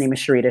agent. Her name is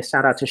Sharita.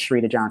 Shout out to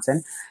Sharita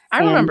Johnson.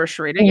 I remember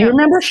Sharita. You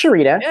remember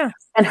Sharita? Yeah.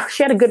 And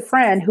she had a good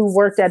friend who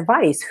worked at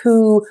Vice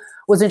who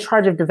was in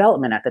charge of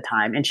development at the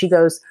time. And she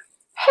goes,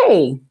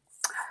 hey,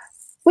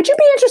 would you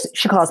be interested?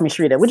 She calls me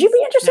Sharita. Would you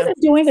be interested in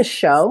doing a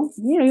show?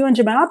 You and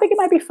Jamal, I think it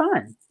might be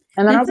fun.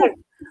 And then I was like,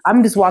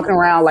 I'm just walking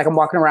around like I'm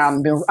walking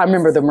around. I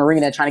remember the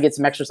marina trying to get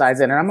some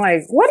exercise in. And I'm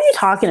like, what are you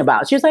talking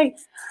about? She was like,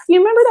 you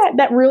remember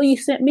that reel you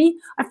sent me?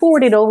 I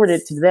forwarded over to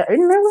them.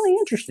 And they're really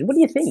interested. What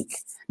do you think?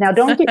 Now,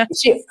 don't get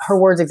her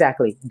words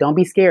exactly. Don't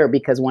be scared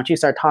because once you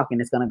start talking,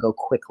 it's going to go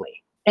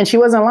quickly. And she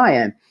wasn't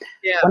lying.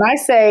 Yeah. When I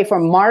say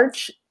from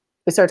March,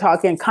 we started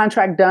talking,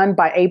 contract done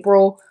by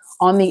April,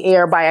 on the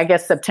air by, I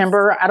guess,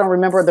 September. I don't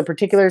remember the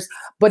particulars,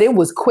 but it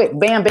was quick.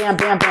 Bam, bam,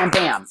 bam, bam,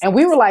 bam. And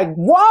we were like,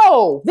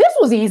 whoa, this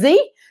was easy.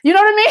 You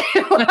know what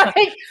I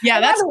mean?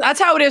 Yeah, that's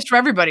how it is for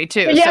everybody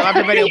too. Yeah. So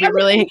everybody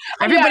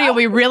will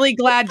be really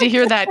glad to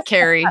hear that,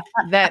 Carrie,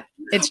 that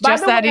it's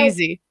just that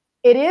easy.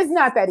 It is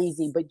not that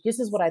easy, but this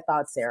is what I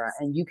thought, Sarah,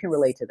 and you can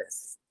relate to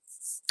this.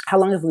 How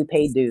long have we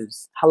paid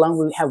dues? How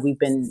long have we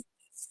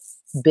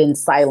been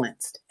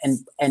silenced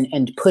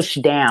and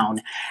pushed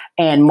down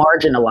and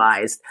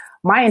marginalized?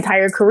 My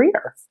entire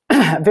career.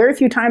 Very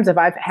few times have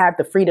I had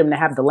the freedom to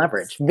have the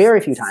leverage. Very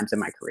few times in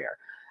my career.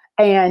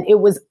 And it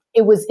was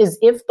as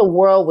if the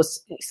world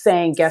was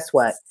saying, guess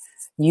what?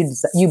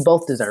 You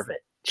both deserve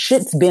it.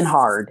 Shit's been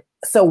hard.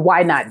 So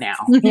why not now?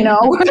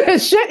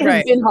 Shit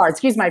has been hard.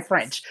 Excuse my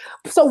French.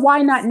 So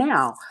why not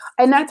now?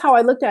 And that's how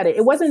I looked at it.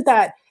 It wasn't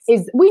that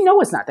we know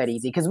it's not that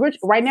easy because we're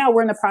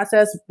in the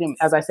process,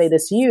 as I say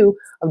this to you,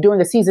 of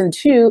doing a season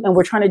 2 and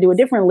we're trying to do it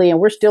differently. And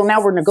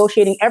we're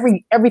negotiating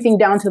everything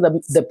down to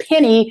the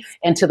penny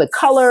and to the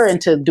color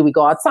and to, do we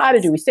go outside or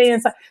do we stay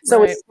inside?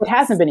 So it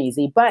hasn't been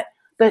easy, but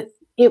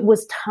it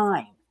was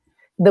time.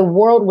 The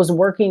world was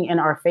working in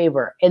our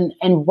favor. And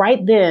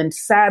right then,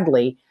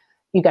 sadly,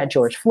 you got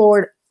George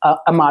Floyd,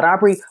 Ahmaud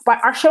Arbery,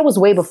 but our show was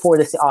way before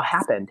this all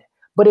happened.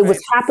 But it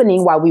was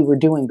happening while we were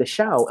doing the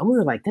show. And we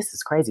were like, this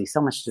is crazy, so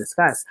much to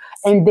discuss.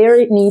 And there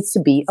it needs to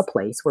be a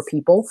place where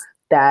people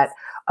that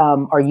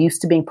are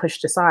used to being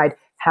pushed aside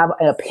have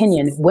an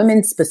opinion,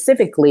 women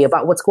specifically,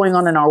 about what's going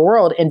on in our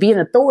world and be an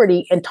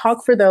authority and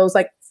talk for those.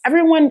 Like,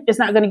 everyone is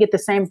not going to get the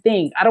same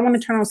thing. I don't want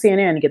to turn on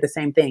CNN and get the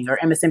same thing, or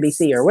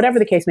MSNBC, or whatever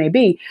the case may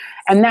be.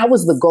 And that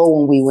was the goal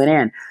when we went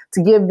in,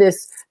 to give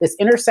this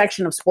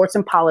intersection of sports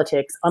and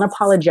politics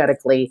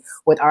unapologetically,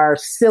 with our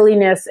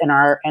silliness and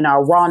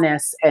our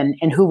rawness and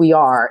who we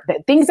are,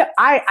 that things that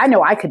I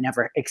know I could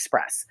never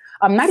express,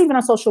 not even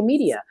on social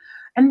media.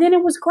 And then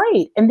it was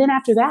great. And then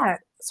after that,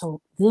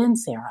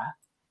 Sarah,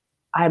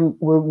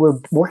 we're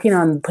working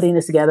on putting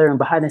this together and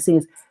behind the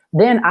scenes.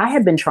 Then I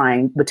had been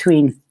trying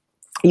between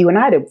you and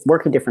I had to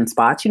work in different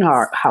spots. You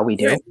know how we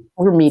do. Right.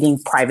 We're meeting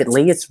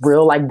privately. It's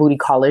real like booty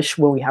call-ish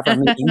when we have our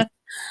meetings.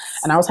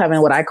 And I was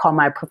having what I call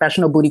my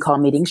professional booty call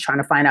meetings, trying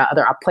to find out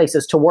other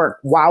places to work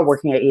while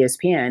working at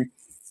ESPN.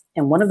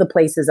 And one of the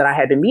places that I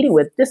had been meeting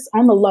with, this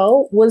on the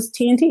low, was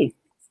TNT.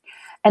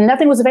 And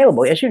nothing was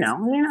available, as you know.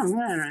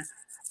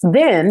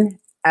 Then,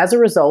 as a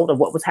result of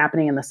what was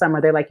happening in the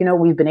summer, they're like,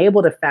 we've been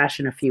able to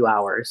fashion a few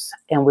hours,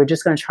 and we're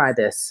just going to try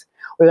this.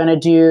 We're going to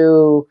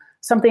do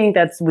something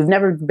we've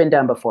never been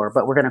done before,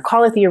 but we're going to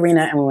call it The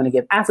Arena, and we want to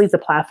give athletes a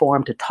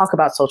platform to talk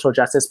about social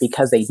justice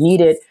because they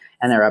need it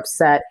and they're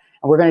upset.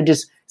 And we're going to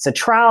it's a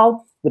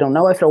trial. We don't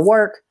know if it'll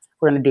work.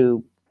 We're going to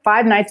do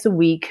 5 nights a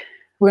week.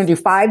 We're going to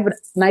do 5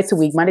 nights a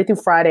week, Monday through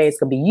Friday. It's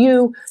going to be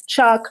you,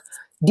 Chuck,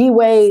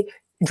 D-Wade,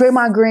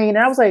 Draymond Green. And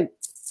I was like,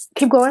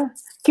 keep going.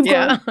 Keep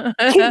going.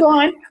 Keep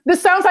going.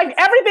 This sounds like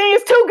everything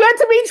is too good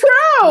to be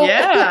true.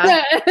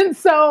 Yeah. And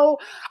so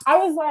I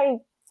was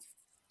like,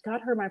 God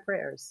heard my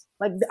prayers.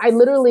 Like I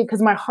literally,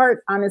 because my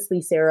heart,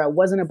 honestly, Sarah,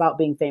 wasn't about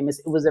being famous.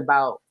 It was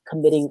about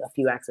committing a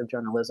few acts of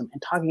journalism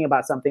and talking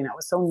about something that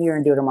was so near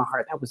and dear to my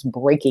heart. That was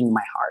breaking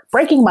my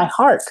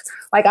heart.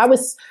 Like I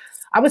was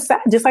sad,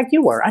 just like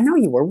you were. I know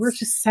you were. We were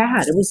just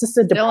sad. It was just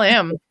a Still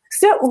am.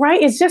 Still,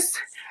 right? It's just,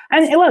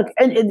 and look,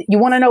 and you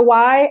want to know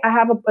why I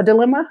have a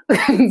dilemma?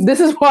 This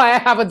is why I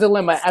have a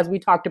dilemma, as we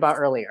talked about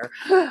earlier.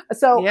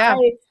 So yeah.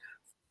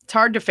 It's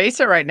hard to face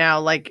it right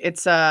now. Like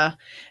it's and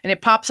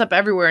it pops up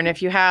everywhere. And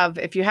if you have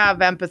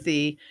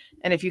empathy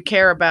and if you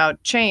care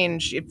about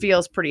change, it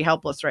feels pretty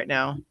helpless right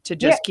now to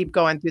just keep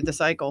going through the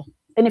cycle.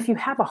 And if you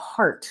have a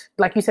heart,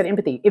 like you said,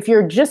 empathy, if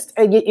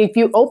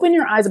you open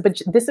your eyes,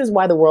 but this is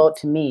why the world,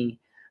 to me,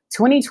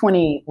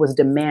 2020 was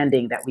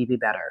demanding that we be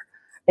better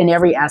in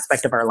every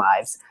aspect of our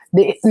lives.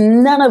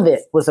 None of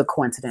it was a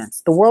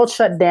coincidence. The world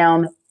shut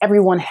down.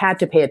 Everyone had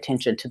to pay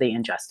attention to the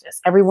injustice.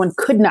 Everyone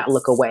could not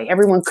look away.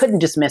 Everyone couldn't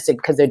dismiss it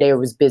because their day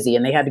was busy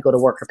and they had to go to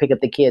work or pick up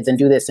the kids and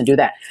do this and do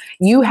that.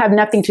 You have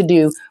nothing to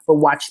do but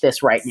watch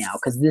this right now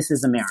because this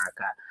is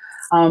America.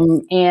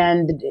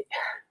 And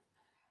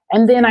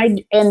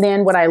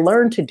then what I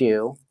learned to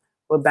do,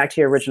 well, back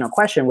to your original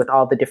question, with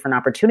all the different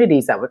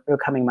opportunities that were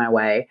coming my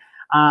way,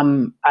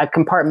 I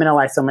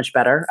compartmentalized so much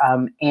better.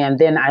 And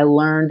then I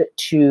learned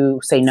to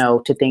say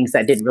no to things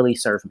that didn't really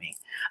serve me.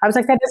 I was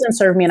like, that doesn't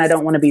serve me and I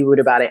don't want to be rude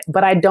about it.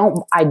 But I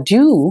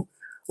do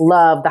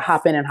love the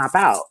hop in and hop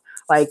out.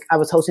 Like I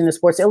was hosting the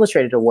Sports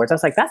Illustrated Awards. I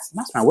was like, that's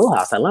my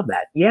wheelhouse. I love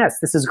that. Yes,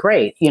 this is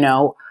great.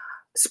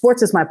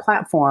 Sports is my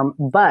platform,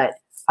 but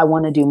I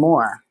want to do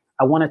more.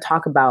 I want to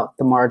talk about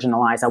the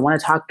marginalized. I want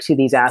to talk to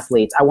these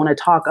athletes. I want to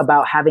talk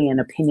about having an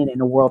opinion in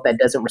a world that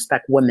doesn't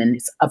respect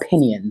women's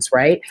opinions,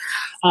 right?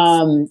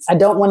 I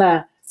don't want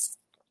to,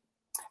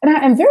 and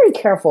I'm very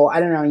careful. I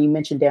don't know, you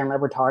mentioned Dan Le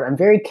Batard. I'm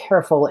very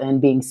careful in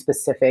being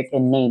specific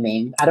and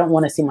naming. I don't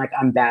want to seem like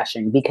I'm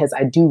bashing because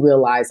I do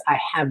realize I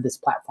have this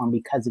platform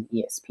because of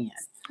ESPN.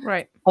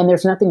 Right. And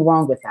there's nothing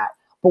wrong with that.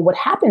 But what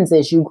happens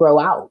is you grow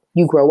out.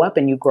 You grow up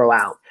and you grow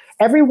out.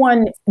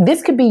 Everyone,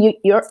 this could be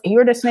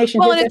your destination.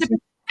 Well,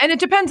 and it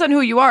depends on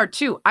who you are,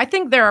 too. I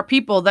think there are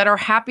people that are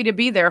happy to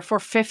be there for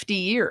 50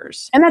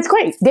 years. And that's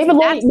great. David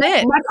Lloyd,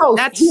 my coach,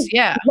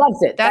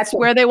 loves it. That's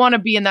where they want to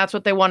be and that's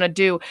what they want to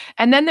do.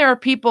 And then there are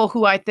people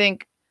who I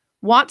think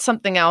want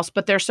something else,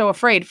 but they're so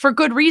afraid for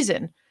good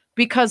reason.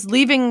 Because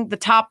leaving the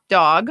top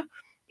dog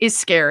is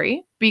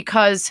scary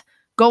because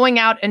going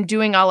out and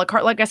doing a la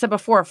carte, like I said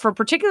before, for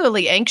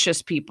particularly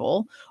anxious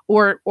people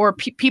or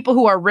people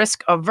who are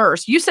risk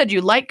averse. You said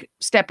you like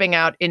stepping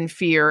out in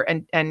fear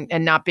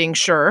and not being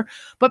sure,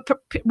 but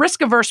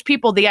risk averse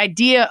people, the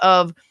idea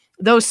of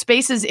those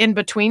spaces in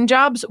between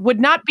jobs would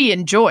not be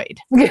enjoyed.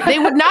 They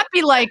would not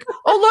be like,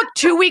 oh, look,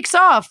 2 weeks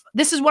off.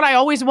 This is what I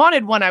always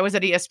wanted when I was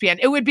at ESPN.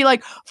 It would be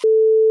like,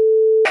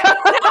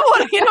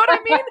 you know what I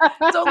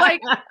mean? So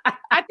like,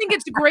 I think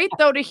it's great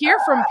though to hear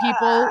from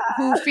people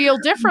who feel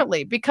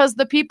differently because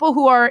the people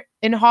who are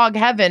in hog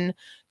heaven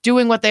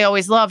doing what they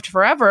always loved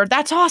forever,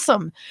 that's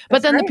awesome.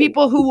 But then the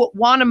people who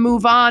want to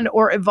move on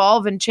or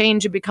evolve and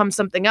change and become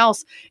something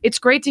else, it's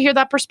great to hear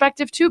that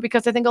perspective too,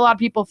 because I think a lot of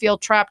people feel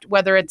trapped,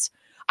 whether it's,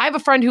 I have a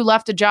friend who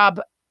left a job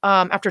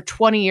after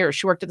 20 years.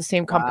 She worked at the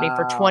same company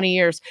for 20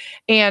 years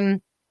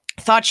and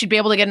thought she'd be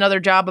able to get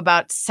another job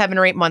about 7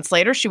 or 8 months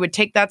later. She would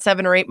take that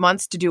 7 or 8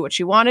 months to do what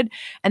she wanted.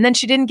 And then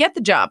she didn't get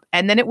the job.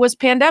 And then it was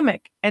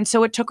pandemic. And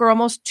so it took her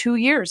almost 2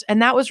 years.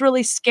 And that was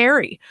really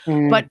scary.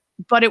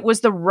 But it was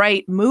the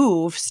right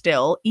move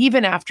still,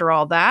 even after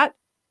all that,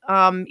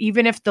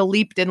 even if the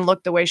leap didn't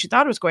look the way she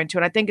thought it was going to.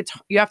 And I think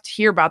you have to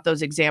hear about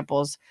those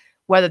examples,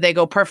 whether they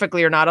go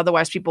perfectly or not.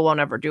 Otherwise, people won't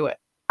ever do it.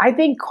 I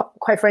think,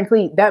 quite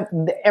frankly, that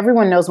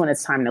everyone knows when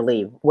it's time to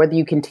leave, whether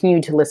you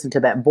continue to listen to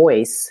that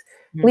voice.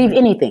 Leave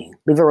anything,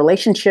 leave a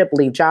relationship,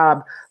 leave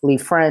job,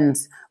 leave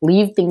friends,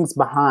 leave things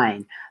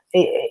behind.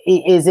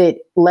 Is it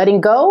letting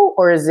go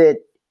or is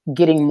it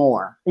getting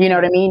more? You know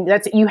what I mean?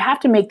 You have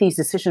to make these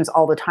decisions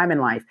all the time in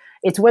life.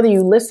 It's whether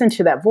you listen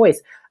to that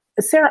voice.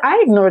 Sarah,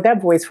 I ignored that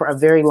voice for a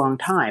very long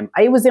time.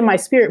 It was in my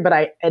spirit,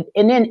 but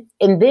and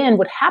then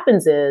what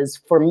happens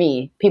is for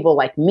me, people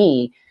like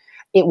me,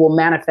 it will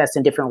manifest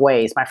in different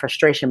ways. My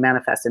frustration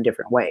manifests in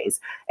different ways.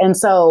 And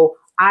so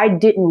I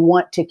didn't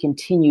want to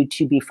continue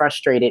to be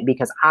frustrated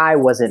because I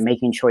wasn't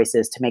making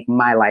choices to make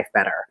my life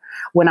better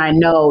when I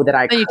know that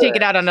I could. You take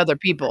it out on other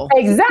people.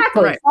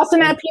 Exactly. Right.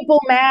 Fussing at people,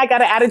 mad,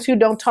 got an attitude,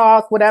 don't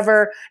talk,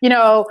 whatever, and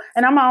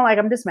I'm all like,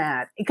 I'm just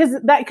mad because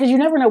you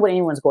never know what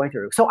anyone's going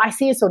through. So I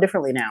see it so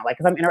differently now. Like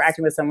if I'm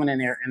interacting with someone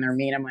and they're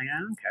mean, I'm like,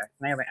 oh, okay.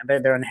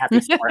 They're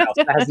unhappy somewhere else.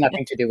 That has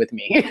nothing to do with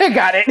me.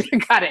 Got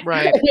it.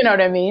 Right. You know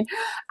what I mean?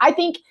 I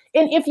think,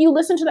 and if you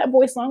listen to that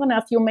voice long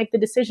enough, you'll make the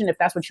decision if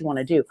that's what you want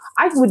to do.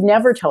 I would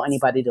never tell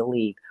anybody to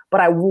leave,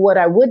 but what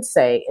I would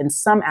say in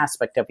some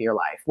aspect of your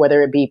life,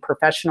 whether it be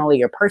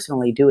professionally or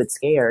personally, do it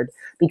scared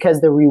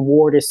because the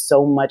reward is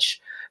so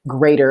much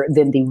greater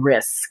than the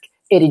risk.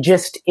 It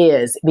just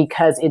is,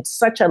 because it's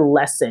such a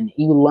lesson.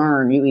 You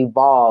learn, you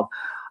evolve.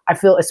 I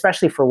feel,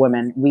 especially for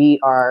women, we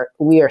are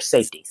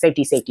safety.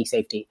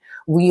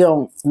 We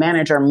don't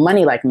manage our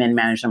money like men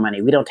manage their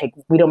money. We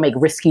don't make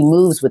risky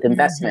moves with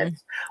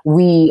investments.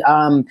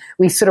 Mm-hmm.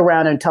 We sit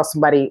around and tell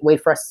somebody,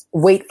 wait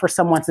for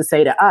someone to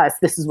say to us,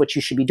 this is what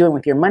you should be doing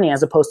with your money,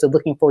 as opposed to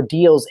looking for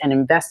deals and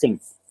investing.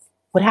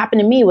 What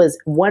happened to me was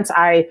once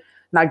I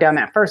knocked down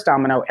that first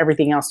domino,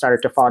 everything else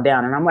started to fall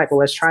down. And I'm like, well,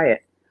 let's try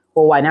it.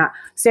 Well, why not?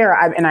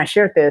 Sarah, I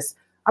shared this.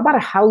 I bought a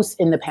house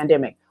in the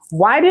pandemic.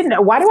 Why do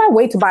I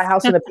wait to buy a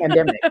house in the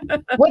pandemic?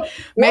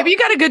 Maybe you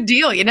got a good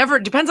deal.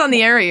 Depends on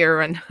the area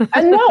you're in.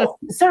 No,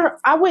 sir,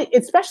 I would,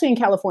 especially in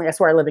California. That's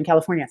where I live, in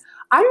California.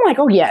 I'm like,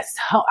 oh yes.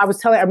 I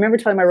remember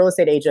telling my real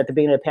estate agent at the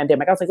beginning of the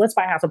pandemic, I was like, let's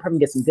buy a house. I'll probably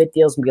get some good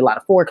deals. Maybe a lot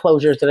of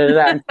foreclosures.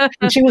 And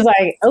she was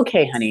like,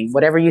 okay, honey,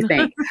 whatever you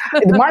think.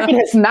 The market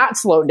has not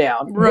slowed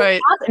down.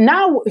 Right.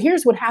 Now,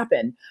 here's what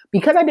happened.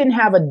 Because I didn't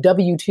have a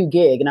W-2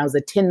 gig and I was a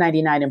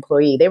 1099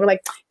 employee, they were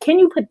like, can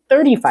you put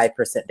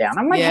 35% down?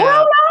 I'm like,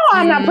 hell no,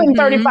 I'm not putting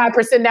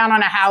 35% down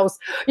on a house,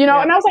 And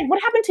I was like,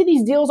 what happened to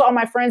these deals all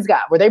my friends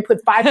got where they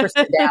put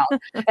 5% down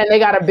and they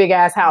got a big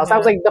ass house? I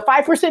was like, the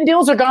 5%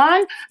 deals are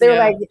gone. They were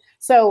like,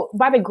 so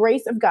by the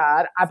grace of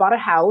God, I bought a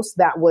house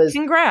that was,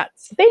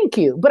 congrats. Thank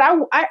you. But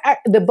I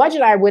the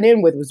budget I went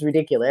in with was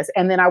ridiculous.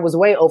 And then I was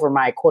way over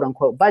my quote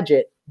unquote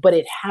budget, but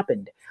it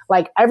happened.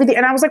 Like everything.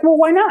 And I was like, well,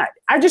 why not?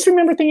 I just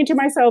remember thinking to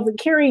myself,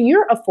 Carrie,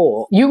 you're a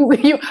fool. You,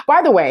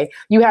 by the way,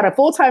 you had a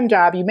full-time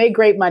job, you made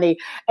great money,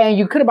 and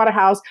you could have bought a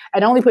house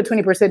and only put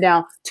 20%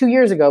 down 2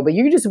 years ago, but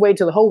you just wait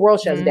till the whole world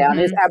shuts down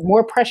and just add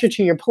more pressure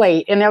to your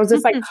plate. And I was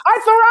just like,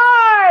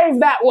 I thrive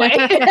that way.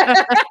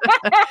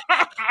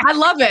 I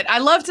love it. I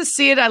love to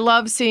see it. I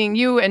love seeing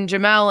you and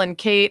Jamel and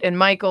Kate and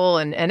Michael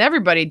and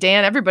everybody,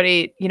 Dan,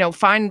 everybody,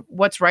 find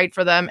what's right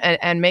for them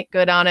and make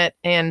good on it.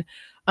 And,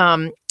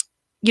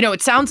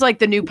 it sounds like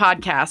the new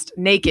podcast,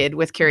 Naked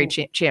with Carrie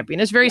Champion,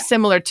 is very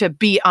similar to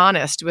Be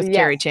Honest with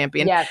Carrie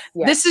Champion. Yes.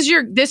 This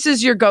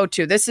is your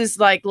go-to. This is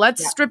like,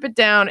 let's strip it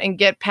down and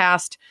get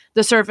past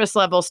the surface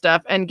level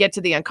stuff and get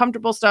to the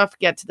uncomfortable stuff,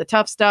 get to the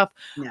tough stuff.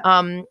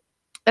 Yeah.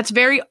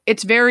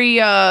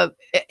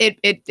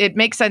 It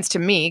makes sense to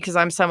me because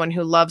I'm someone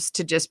who loves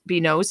to just be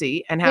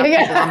nosy and have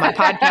people on my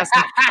podcast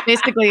and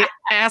basically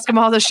ask them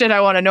all the shit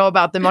I want to know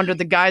about them under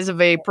the guise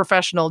of a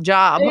professional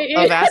job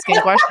of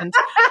asking questions.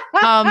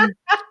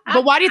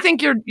 But why do you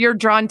think you're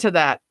drawn to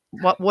that?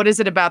 What is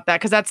it about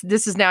that? Because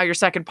this is now your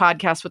second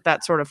podcast with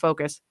that sort of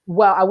focus.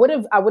 Well, I would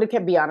have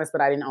kept Be Honest,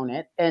 but I didn't own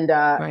it, and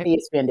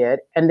ESPN did.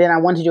 And then I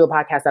wanted to do a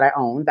podcast that I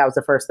owned. That was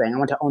the first thing. I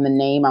wanted to own the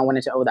name. I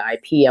wanted to own the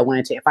IP. I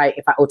wanted to, if I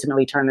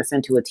ultimately turn this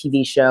into a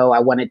TV show, I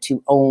wanted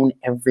to own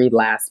every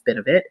last bit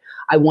of it.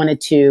 I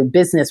wanted to,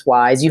 business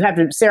wise, you have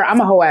to, Sarah,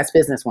 I'm a whole ass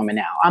businesswoman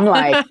now. I'm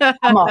like,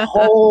 I'm a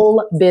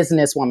whole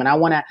businesswoman. I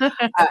want to,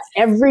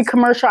 every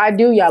commercial I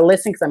do, y'all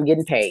listen because I'm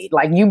getting paid.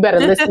 Like, you better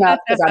listen up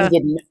because I'm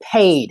getting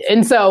paid.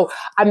 And so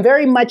I'm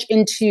very much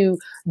into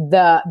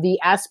the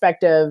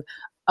aspect of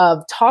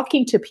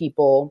talking to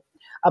people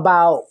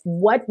about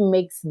what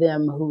makes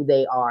them who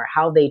they are,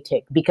 how they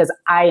tick, because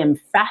I am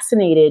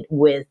fascinated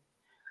with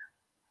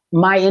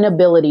my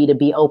inability to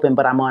be open,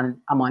 but I'm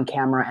on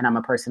camera and I'm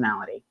a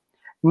personality.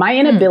 My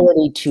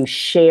inability to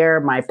share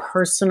my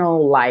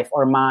personal life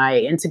or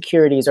my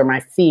insecurities or my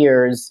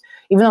fears,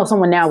 even though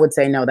someone now would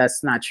say, no,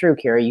 that's not true,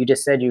 Carrie. You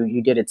just said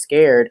you did it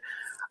scared.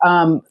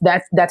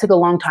 That took a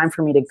long time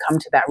for me to come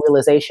to that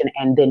realization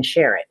and then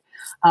share it.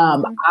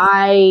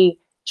 I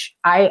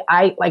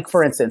like,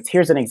 for instance,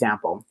 here's an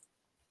example.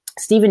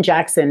 Steven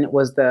Jackson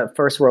was the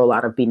first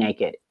rollout of Be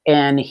Naked.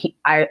 And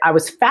I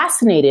was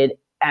fascinated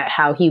at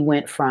how he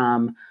went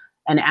from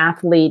an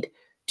athlete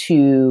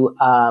to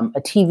a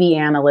TV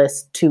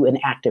analyst to an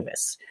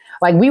activist.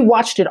 Like, we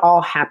watched it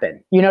all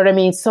happen, you know what I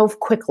mean? So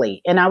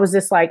quickly. And I was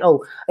just like,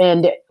 oh,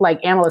 and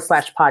like analyst /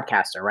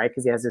 podcaster, right?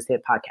 Because he has this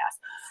hit podcast.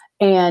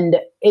 And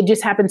it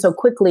just happened so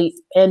quickly.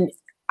 And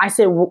I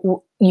said,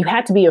 you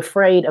had to be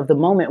afraid of the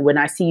moment when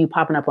I see you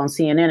popping up on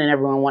CNN and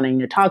everyone wanting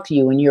to talk to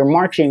you and you're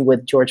marching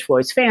with George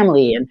Floyd's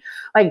family. And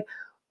like,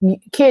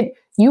 kid,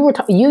 you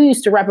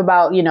used to rap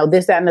about,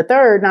 this, that, and the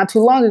third not too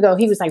long ago.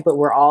 He was like, but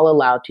we're all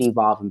allowed to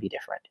evolve and be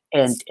different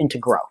and to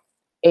grow.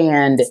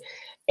 And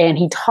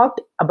he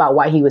talked about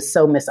why he was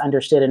so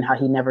misunderstood and how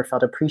he never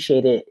felt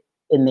appreciated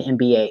in the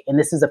NBA. And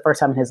this is the first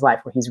time in his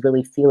life where he's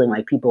really feeling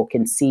like people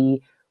can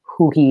see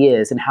who he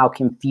is and how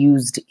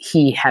confused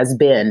he has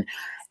been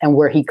and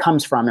where he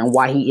comes from and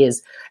why he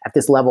is at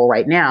this level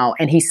right now.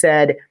 And he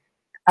said,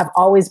 I've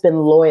always been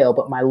loyal,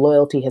 but my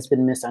loyalty has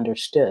been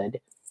misunderstood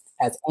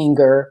as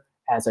anger,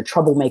 as a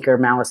troublemaker,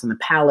 malice in the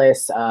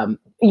palace.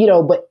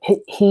 But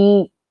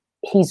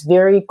he's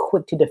very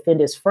quick to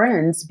defend his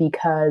friends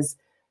because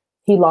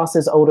he lost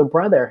his older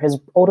brother. His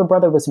older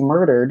brother was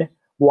murdered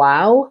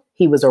while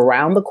he was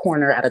around the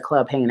corner at a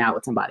club hanging out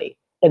with somebody.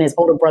 And his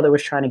older brother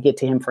was trying to get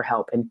to him for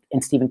help,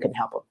 and Stephen couldn't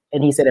help him.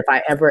 And he said, if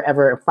I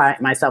ever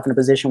find myself in a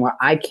position where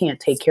I can't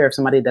take care of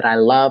somebody that I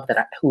love,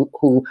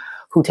 who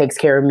takes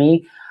care of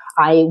me,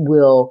 I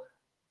will.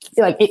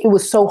 Like it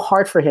was so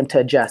hard for him to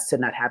adjust to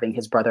not having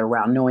his brother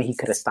around, knowing he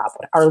could have stopped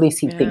what, or at least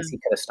he thinks he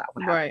could have stopped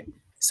what happened. Right.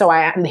 So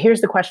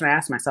here's the question I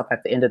asked myself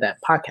at the end of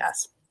that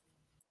podcast.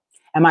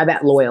 Am I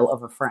that loyal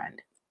of a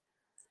friend?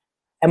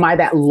 Am I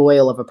that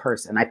loyal of a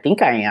person? I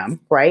think I am,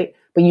 right?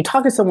 But you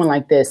talk to someone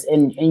like this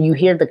and you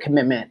hear the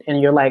commitment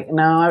and you're like,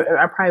 no,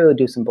 I probably would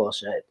do some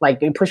bullshit.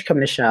 Like push come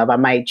to shove, I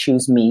might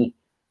choose me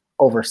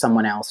over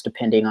someone else,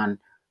 depending on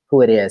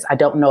who it is. I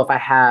don't know if I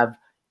have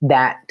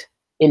that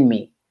in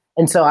me.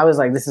 And so I was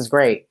like, this is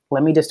great.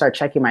 Let me just start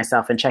checking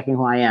myself and checking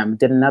who I am.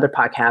 Did another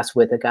podcast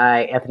with a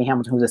guy, Anthony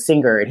Hamilton, who's a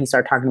singer, and he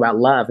started talking about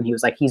love. And he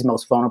was like, he's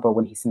most vulnerable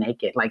when he's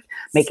naked, like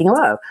making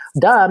love.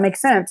 Duh,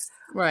 makes sense.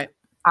 Right.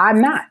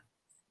 I'm not.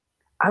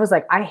 I was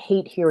like, I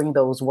hate hearing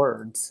those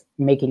words,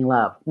 making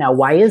love. Now,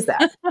 why is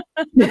that?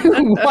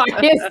 Why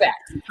is that?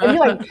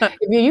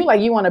 If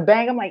you want to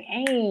bang, I'm like,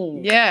 hey.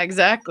 Yeah,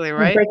 exactly.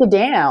 Right. Break it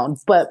down.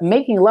 But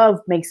making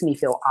love makes me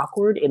feel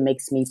awkward. It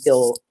makes me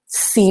feel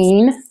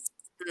seen.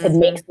 Mm-hmm. It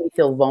makes me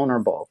feel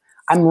vulnerable.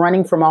 I'm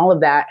running from all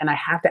of that. And I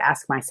have to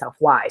ask myself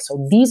why.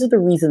 So these are the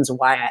reasons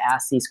why I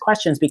ask these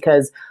questions,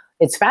 because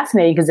it's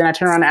fascinating, because then I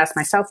turn around and ask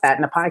myself that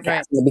in the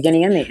podcast, in the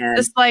beginning and the end.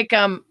 It's like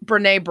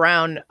Brene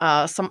Brown,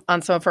 on some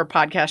of her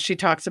podcasts, she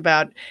talks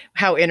about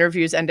how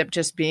interviews end up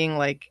just being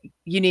like,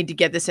 you need to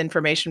get this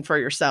information for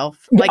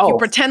yourself. Like you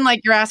pretend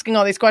like you're asking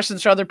all these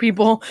questions to other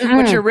people,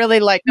 but you're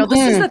really like, no,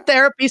 this is a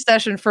therapy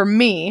session for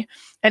me.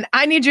 And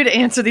I need you to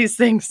answer these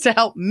things to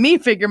help me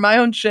figure my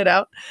own shit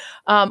out.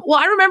 Well,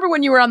 I remember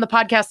when you were on the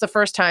podcast the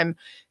first time,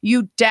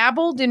 you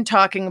dabbled in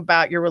talking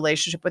about your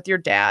relationship with your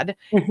dad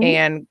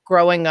and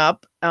growing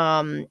up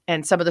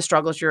and some of the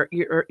struggles your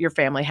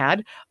family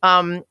had.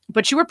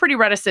 But you were pretty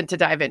reticent to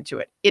dive into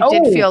it. It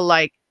did feel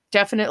like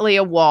definitely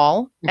a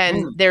wall.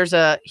 And there's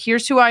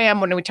here's who I am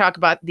when we talk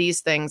about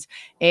these things.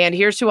 And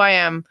here's who I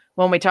am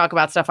when we talk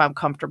about stuff I'm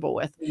comfortable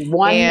with.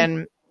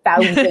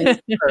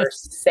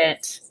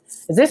 1,000%.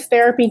 Is this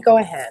therapy? Go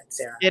ahead,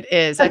 Sarah. It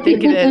is. I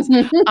think it is.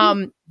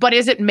 But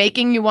is it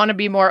making you want to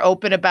be more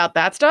open about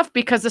that stuff?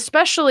 Because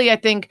especially, I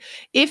think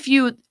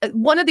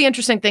one of the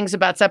interesting things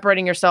about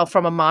separating yourself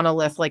from a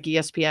monolith like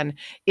ESPN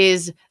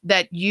is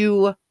that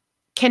you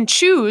can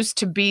choose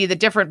to be the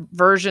different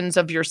versions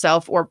of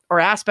yourself or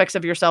aspects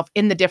of yourself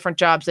in the different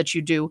jobs that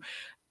you do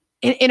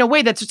in a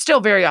way that's still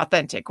very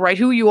authentic, right?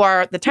 Who you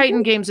are, the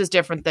Titan Games is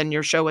different than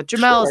your show with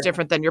Jamel, is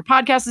different than your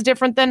podcast, is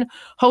different than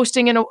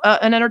hosting an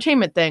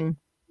entertainment thing.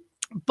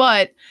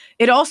 But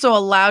it also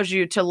allows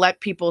you to let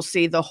people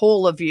see the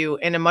whole of you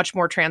in a much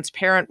more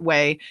transparent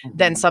way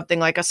than something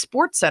like a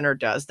Sports Center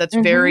does. That's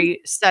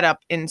very set up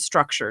and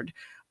structured.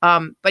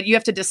 But you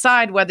have to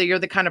decide whether you're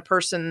the kind of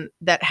person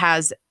that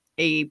has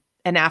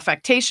an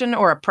affectation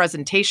or a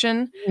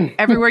presentation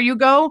everywhere you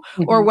go,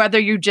 or whether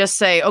you just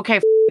say, okay,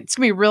 it's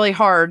gonna be really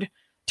hard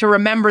to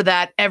remember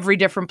that every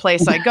different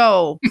place I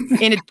go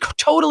in a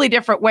totally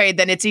different way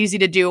than it's easy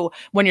to do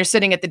when you're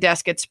sitting at the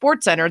desk at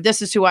Sports Center.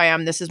 This is who I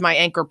am. This is my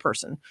anchor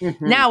person.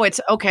 Now it's,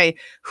 okay,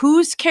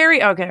 who's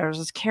Carrie? Okay,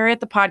 there's Carrie at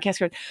the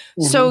podcast.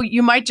 So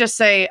you might just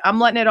say,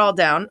 I'm letting it all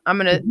down. I'm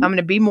going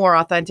to be more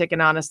authentic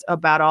and honest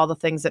about all the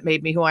things that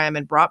made me who I am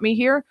and brought me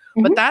here.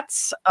 But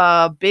that's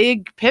a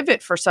big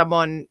pivot for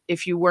someone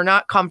if you were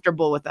not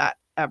comfortable with that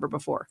ever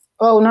before.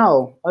 Oh,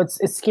 no, it's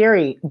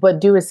scary,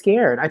 but do it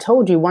scared. I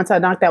told you, once I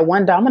knocked that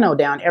one domino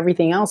down,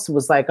 everything else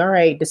was like, all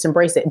right, just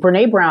embrace it.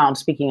 Brene Brown,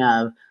 speaking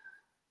of,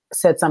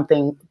 said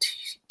something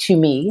to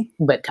me,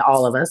 but to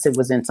all of us. It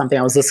was in something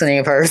I was listening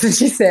of hers. And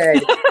she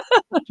said,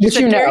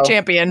 Carrie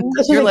Champion,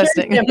 you're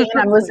listening.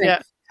 I'm listening.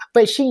 Yeah.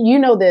 But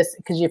this,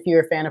 because if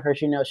you're a fan of hers,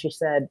 she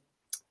said,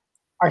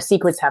 our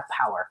secrets have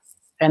power.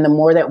 And the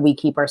more that we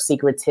keep our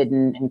secrets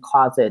hidden in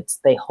closets,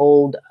 they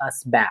hold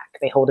us back.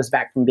 They hold us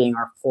back from being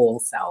our full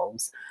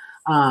selves.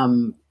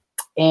 And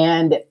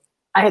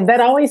that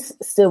always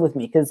stood with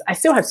me, because I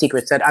still have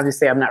secrets that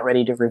obviously I'm not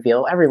ready to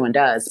reveal. Everyone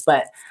does.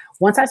 But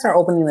once I start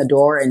opening the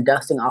door and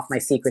dusting off my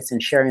secrets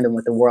and sharing them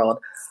with the world,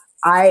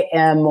 I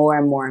am more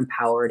and more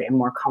empowered and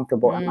more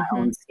comfortable in my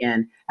own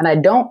skin. And I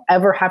don't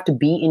ever have to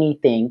be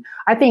anything.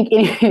 I think,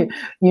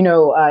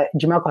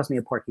 Jamel calls me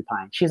a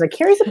porcupine. She's like,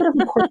 Carrie's a bit of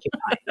a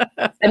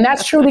porcupine. And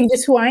that's truly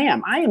just who I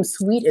am. I am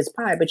sweet as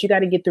pie, but you got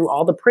to get through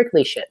all the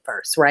prickly shit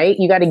first, right?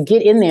 You got to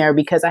get in there,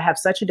 because I have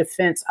such a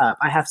defense up.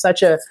 I have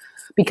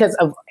because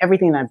of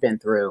everything I've been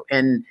through.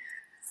 And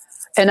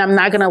And I'm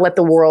not going to let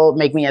the world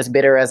make me as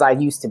bitter as I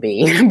used to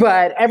be.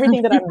 But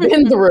everything that I've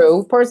been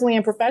through, personally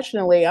and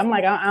professionally, I'm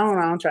like, I don't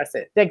know, I don't trust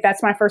it. Like,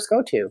 that's my first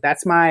go-to.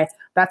 That's my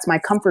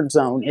comfort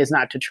zone, is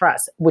not to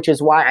trust, which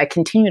is why I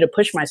continue to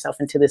push myself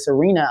into this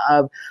arena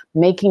of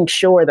making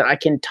sure that I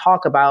can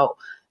talk about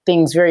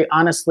things very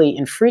honestly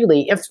and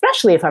freely,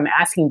 especially if I'm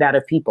asking that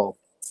of people.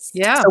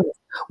 Yeah. So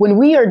when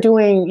we are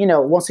doing,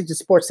 160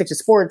 Sports, 60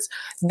 Sports,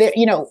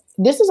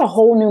 this is a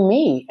whole new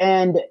me.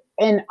 And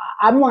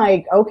I'm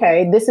like,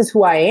 okay, this is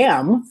who I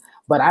am,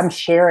 but I'm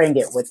sharing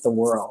it with the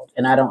world,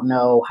 and I don't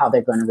know how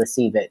they're going to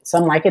receive it.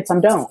 Some like it,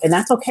 some don't. And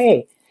that's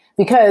okay,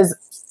 because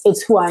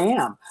it's who I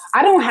am.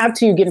 I don't have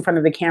to get in front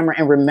of the camera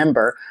and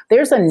remember.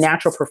 There's a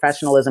natural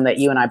professionalism that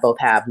you and I both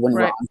have when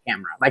we're on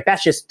camera. Like,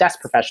 that's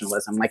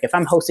professionalism. Like, if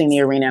I'm hosting the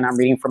arena and I'm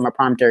reading from a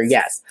prompter,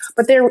 yes.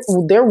 But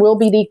there will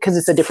be because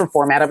it's a different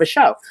format of a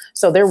show.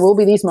 So there will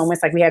be these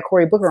moments, like we had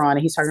Cory Booker on,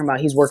 and he's talking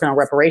about he's working on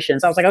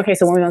reparations. I was like, okay,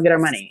 so when are we gonna get our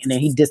money? And then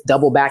he just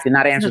doubled back and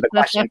not answer the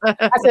question.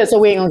 I said, so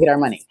we ain't gonna get our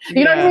money.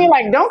 You know what I mean?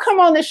 Like, don't come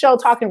on this show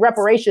talking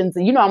reparations,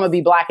 and I'm gonna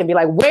be black and be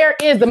like, where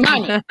is the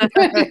money?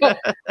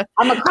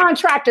 I'm a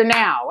contractor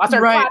now. I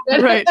started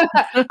right.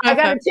 I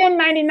got a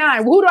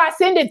 1099. Who do I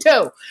send it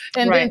to?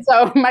 And then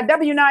so my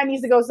W-9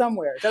 needs to go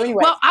somewhere. So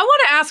anyway. Well, I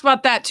want to ask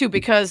about that too,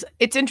 because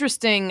it's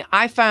interesting.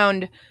 I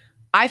found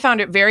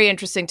it very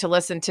interesting to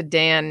listen to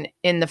Dan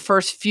in the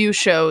first few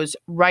shows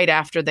right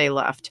after they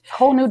left.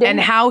 Whole new Dan. And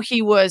how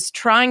he was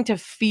trying to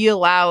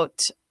feel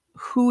out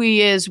who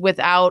he is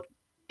without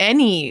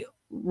any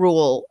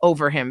rule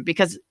over him.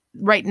 Because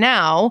right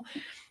now,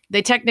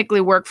 they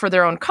technically work for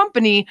their own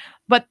company,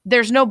 but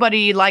there's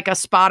nobody like a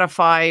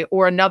Spotify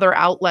or another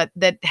outlet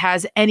that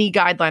has any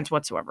guidelines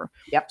whatsoever.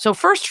 Yep. So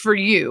first for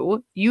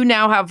you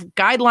now have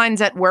guidelines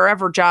at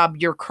wherever job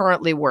you're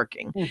currently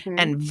working. Mm-hmm.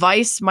 And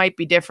Vice might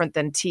be different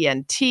than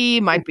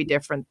TNT, might be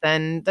different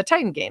than the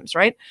Titan Games,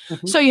 right?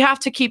 Mm-hmm. So you have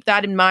to keep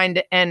that in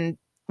mind, and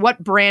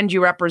what brand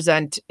you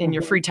represent in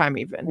your free time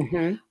even.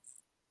 Mm-hmm.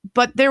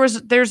 But there's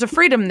a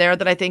freedom there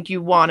that I think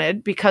you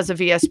wanted because of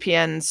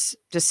ESPN's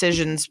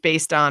decisions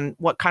based on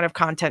what kind of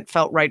content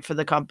felt right for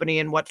the company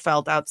and what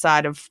felt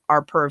outside of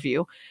our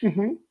purview.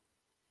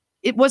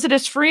 Mm-hmm. Was it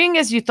as freeing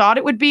as you thought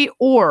it would be,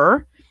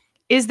 or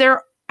is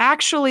there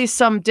actually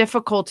some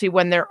difficulty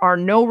when there are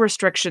no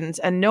restrictions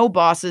and no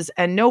bosses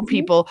and no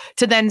people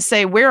to then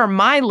say, where are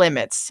my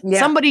limits? Yeah.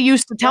 Somebody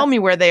used to tell me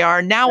where they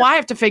are. Now I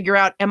have to figure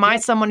out, am I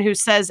someone who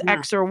says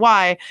X or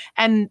Y,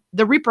 and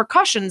the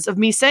repercussions of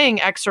me saying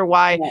X or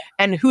Y,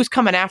 and who's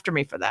coming after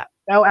me for that?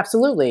 Oh,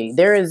 absolutely.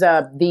 There is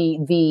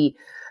the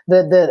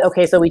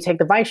okay, so we take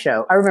the Vice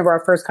show. I remember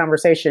our first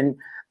conversation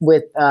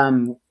with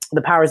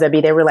the powers that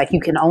be. They were like,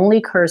 you can only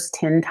curse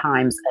 10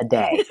 times a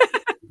day.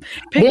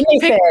 Pick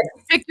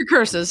your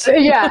curses.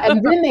 Yeah.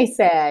 And then they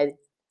said,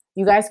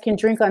 you guys can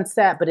drink on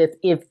set, but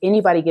if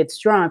anybody gets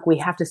drunk, we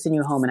have to send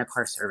you home in a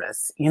car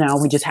service.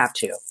 We just have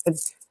to.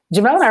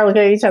 Jamel and I look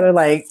at each other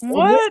like,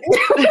 what?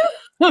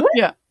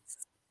 Yeah.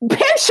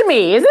 Pinch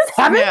me. Is this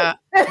heaven?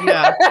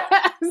 Yeah.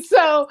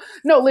 So,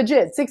 no,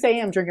 legit, 6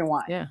 a.m. drinking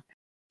wine. Yeah.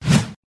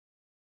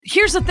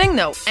 Here's the thing,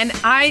 though, and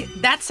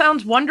that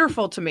sounds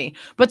wonderful to me,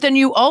 but then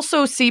you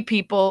also see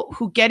people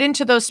who get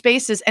into those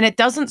spaces and it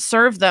doesn't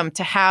serve them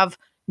to have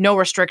no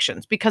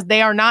restrictions because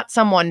they are not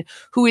someone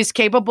who is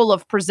capable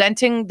of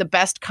presenting the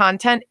best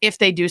content if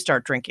they do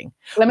start drinking.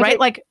 Right?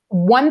 Like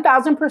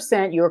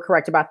 1,000%, you were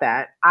correct about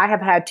that. I have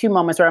had 2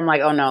 moments where I'm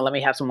like, oh no, let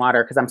me have some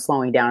water because I'm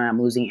slowing down and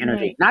I'm losing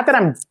energy. Right. Not that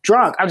I'm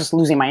drunk, I'm just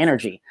losing my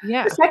energy.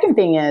 Yeah. The second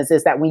thing is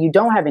that when you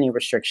don't have any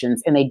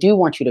restrictions and they do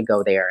want you to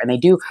go there, and they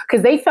do,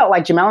 because they felt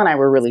like Jamel and I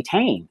were really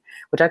tame,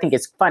 which I think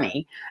is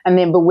funny.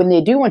 But when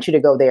they do want you to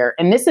go there,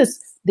 and this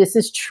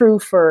is true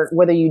for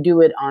whether you do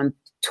it on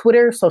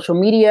Twitter, social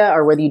media,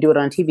 or whether you do it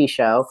on a TV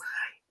show,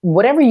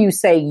 whatever you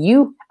say,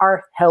 you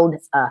are held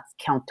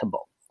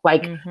accountable.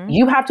 Like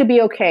you have to be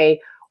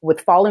okay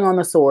with falling on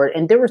the sword.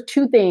 And there were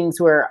 2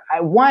 things where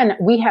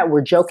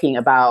we're joking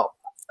about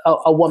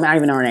a woman. I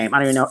don't even know her name. I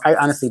don't even know. I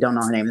honestly don't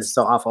know her name. This is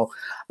so awful.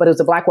 But it was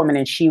a Black woman,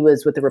 and she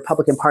was with the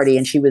Republican Party,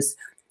 and she was,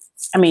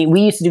 we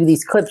used to do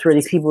these clips where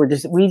these people were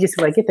we just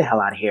were like, get the hell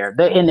out of here.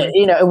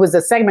 It was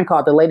a segment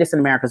called The Latest in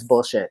America's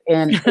Bullshit.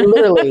 And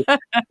literally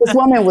this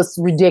woman was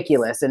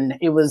ridiculous. And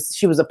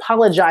she was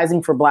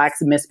apologizing for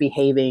Blacks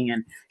misbehaving.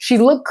 And she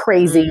looked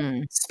crazy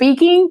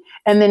speaking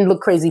and then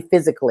looked crazy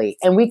physically.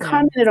 And we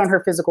commented on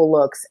her physical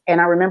looks. And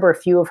I remember a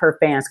few of her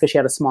fans, because she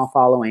had a small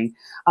following,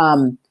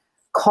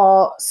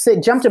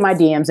 jumped in my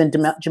DMs and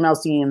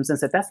Jamel's DMs and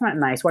said, that's not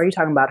nice. Why are you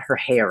talking about her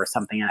hair or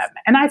something?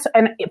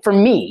 And for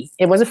me,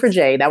 it wasn't for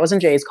Jay. That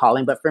wasn't Jay's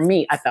calling. But for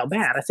me, I felt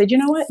bad. I said, you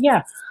know what?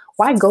 Yeah.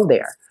 Why go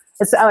there?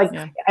 It's like,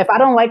 if I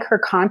don't like her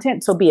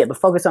content, so be it, but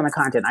focus on the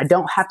content. I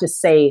don't have to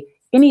say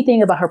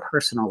anything about her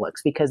personal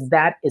looks because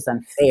that is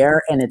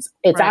unfair and it's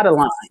out of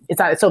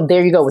line. So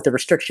there you go with the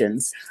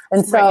restrictions.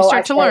 And so you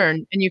start to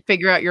learn and you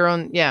figure out your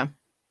own. Yeah.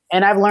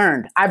 And I've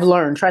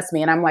learned, trust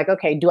me. And I'm like,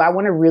 okay, do I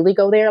want to really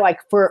go there? Like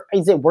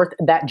is it worth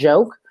that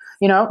joke?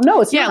 No,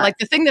 it's yeah, not. like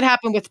the thing that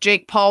happened with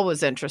Jake Paul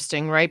was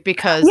interesting, right?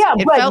 Because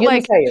it but felt let me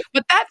like, tell you.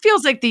 but that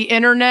feels like the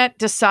internet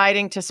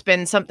deciding to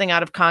spin something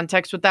out of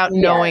context without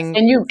knowing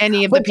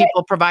any of the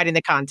people providing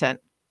the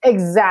content.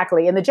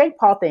 Exactly. And the Jake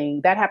Paul thing,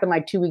 that happened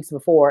like 2 weeks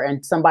before,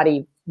 and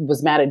somebody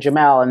was mad at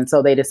Jamel, and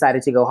so they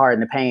decided to go hard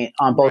in the paint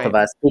on both of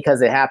us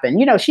because it happened.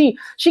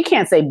 She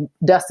can't say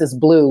dust is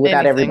blue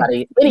without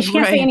everybody. She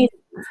can't say anything.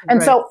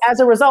 And so as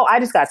a result, I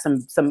just got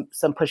some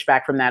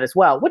pushback from that as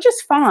well, which is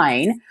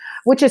fine.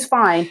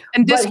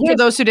 And just for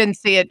those who didn't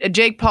see it,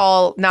 Jake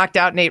Paul knocked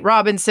out Nate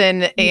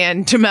Robinson,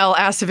 and Jamel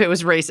asked if it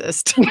was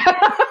racist.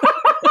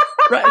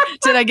 Right.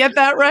 Did I get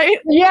that right?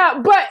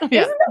 Yeah, but isn't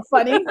that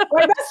funny? Like,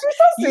 that's just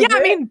so stupid. Yeah,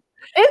 I mean,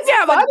 it's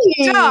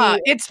funny. Duh,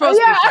 it's supposed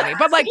to be funny.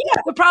 But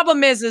the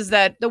problem is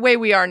that the way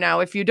we are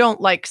now, if you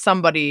don't like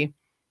somebody,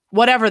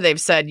 whatever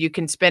they've said, you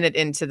can spin it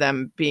into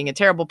them being a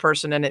terrible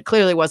person, and it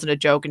clearly wasn't a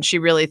joke. And she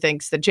really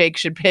thinks that Jake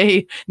should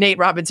pay Nate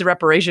Robinson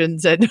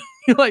reparations, and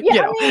I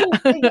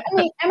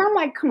mean, and I'm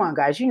like, come on,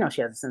 guys, she has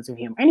a sense of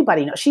humor.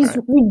 Anybody knows she's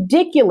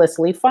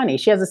ridiculously funny.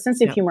 She has a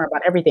sense of humor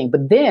about everything.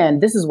 But then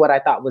this is what I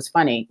thought was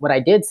funny. What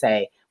I did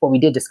say, what we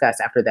did discuss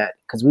after that,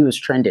 because we was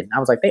trending. I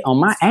was like, they on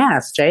my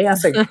ass, Jay. I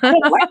was like, I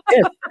don't like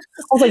this.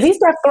 I was like, these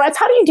death threats.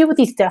 How do you deal with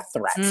these death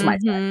threats, my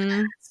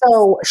friend?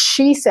 So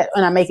she said,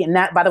 and I'm making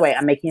that, by the way,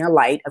 I'm making a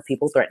light of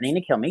people threatening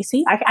to kill me.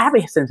 See, I have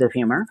a sense of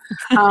humor.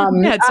 Yeah,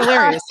 it's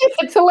hilarious.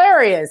 It's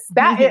hilarious.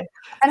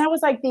 And I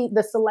was like,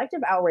 the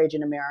selective outrage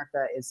in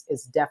America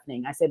is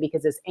deafening. I said,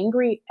 because as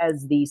angry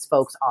as these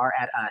folks are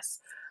at us,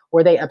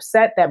 were they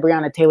upset that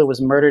Breonna Taylor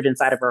was murdered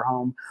inside of her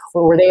home?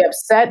 Or were they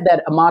upset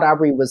that Ahmaud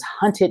Arbery was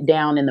hunted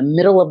down in the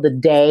middle of the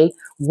day,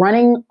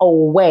 running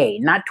away,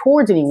 not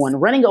towards anyone,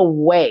 running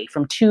away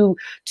from two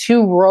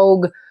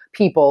rogue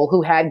people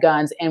who had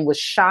guns and was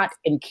shot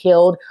and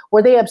killed?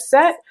 Were they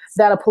upset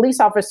that a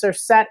police officer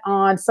sat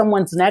on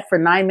someone's neck for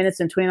 9 minutes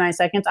and 29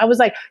 seconds? I was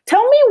like,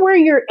 tell me where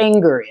your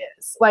anger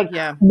is.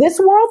 This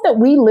world that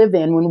we live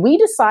in, when we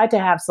decide to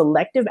have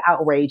selective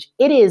outrage,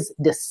 it is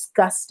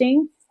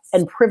disgusting.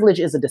 And privilege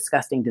is a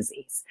disgusting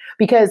disease,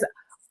 because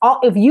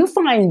if you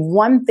find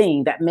one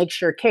thing that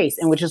makes your case,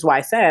 and which is why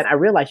I said, I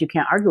realize you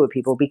can't argue with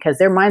people because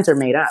their minds are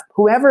made up.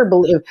 Whoever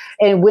believe,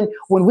 and when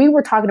we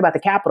were talking about the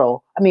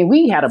Capitol, I mean,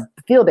 we had a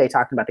field day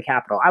talking about the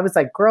Capitol. I was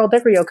like, girl,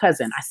 there for your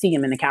cousin. I see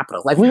him in the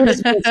Capitol. Like, we were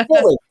just being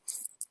silly.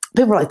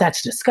 People were like,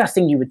 that's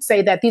disgusting. You would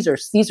say that. These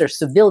are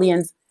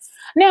civilians.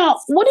 Now,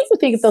 what do you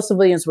think if those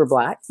civilians were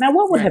Black? Now,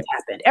 what would have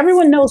happened?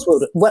 Everyone knows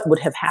what would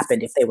have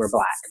happened if they were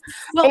Black.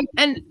 Well,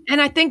 and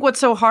I think what's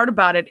so hard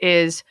about it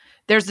is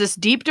there's this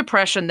deep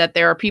depression that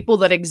there are people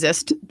that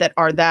exist that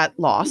are that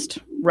lost,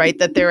 right?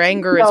 That their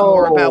anger is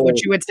more about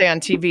what you would say on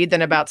TV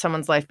than about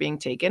someone's life being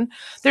taken.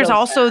 There's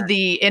also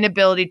the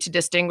inability to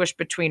distinguish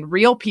between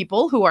real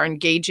people who are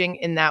engaging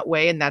in that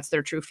way, and that's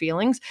their true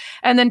feelings,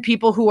 and then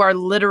people who are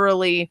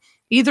literally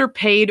either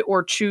paid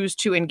or choose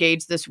to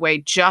engage this way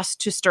just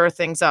to stir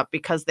things up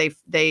because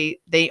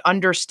they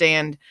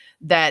understand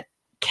that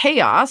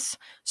chaos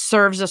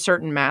serves a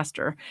certain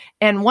master.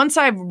 And once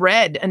I've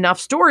read enough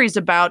stories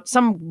about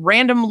some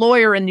random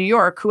lawyer in New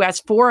York who has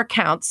 4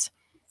 accounts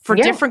for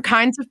different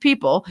kinds of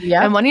people,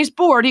 and when he's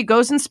bored, he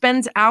goes and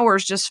spends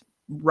hours just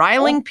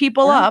riling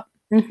people up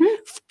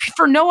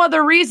for no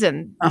other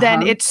reason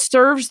than it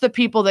serves the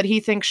people that he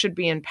thinks should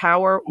be in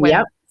power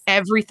when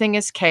everything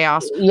is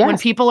chaos, when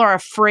people are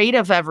afraid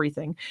of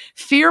everything.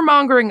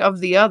 Fear-mongering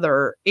of the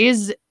other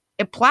is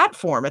a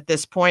platform at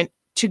this point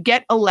to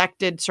get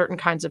elected certain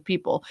kinds of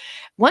people.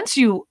 Once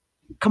you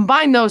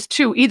combine those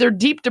two, either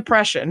deep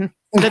depression,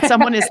 that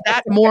someone is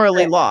that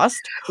morally lost,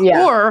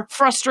 or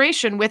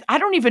frustration with, I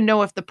don't even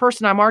know if the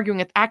person I'm arguing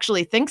with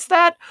actually thinks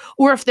that,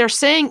 or if they're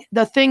saying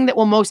the thing that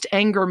will most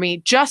anger me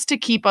just to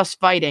keep us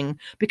fighting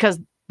because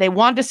they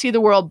want to see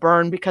the world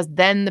burn, because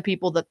then the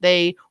people that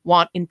they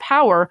want in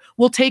power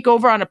will take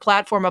over on a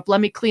platform of, let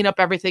me clean up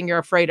everything you're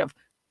afraid of.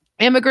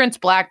 Immigrants,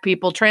 Black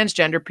people,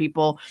 transgender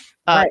people,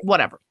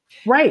 whatever.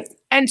 Right.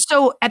 And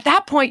so at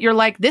that point, you're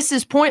like, this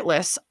is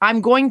pointless.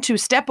 I'm going to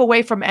step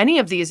away from any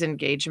of these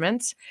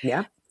engagements.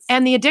 Yeah.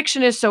 And the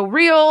addiction is so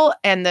real,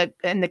 and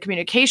the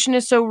communication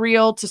is so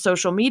real to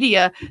social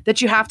media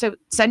that you have to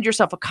send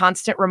yourself a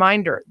constant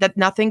reminder that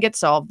nothing gets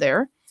solved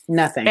there.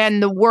 Nothing.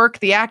 And the work,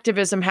 the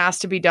activism has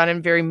to be done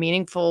in very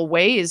meaningful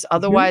ways.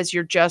 Otherwise,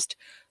 you're just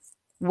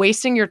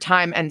wasting your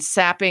time and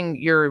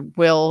sapping your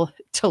will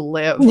to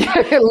live.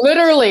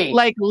 Literally.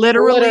 Like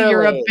literally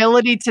your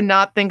ability to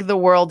not think the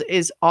world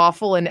is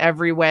awful in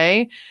every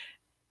way.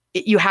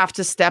 You have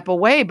to step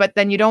away, but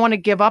then you don't want to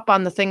give up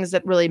on the things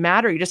that really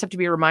matter. You just have to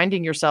be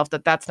reminding yourself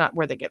that that's not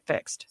where they get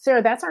fixed.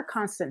 Sarah, that's our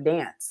constant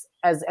dance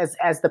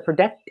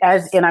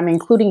and I'm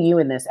including you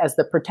in this, as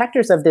the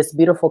protectors of this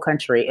beautiful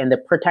country and the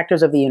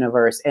protectors of the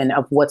universe and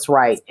of what's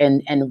right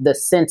and the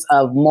sense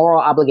of moral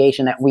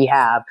obligation that we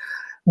have.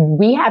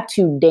 We have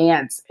to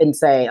dance and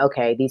say,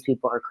 okay, these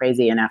people are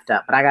crazy and effed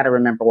up, but I got to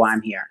remember why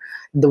I'm here.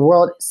 The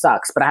world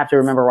sucks, but I have to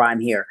remember why I'm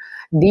here.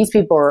 These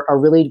people are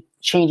really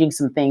changing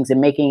some things and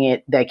making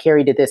it that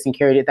Carrie did this and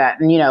Carrie did that.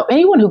 And,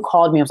 anyone who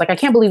called me, I was like, I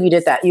can't believe you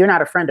did that. You're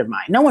not a friend of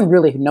mine. No one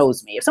really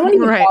knows me. If someone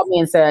even called me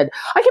and said,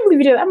 I can't believe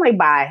you did that, I'm like,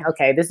 bye.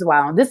 Okay, this is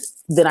why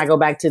then I go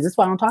back to, this is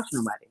why I don't talk to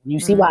nobody. You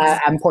see why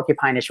I'm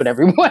porcupine-ish with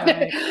everyone.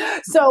 Right.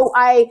 So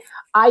I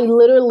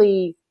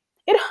literally,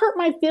 it hurt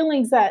my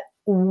feelings that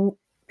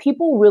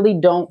people really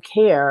don't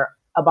care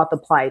about the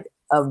plight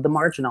of the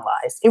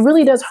marginalized. It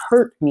really does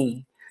hurt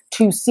me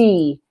to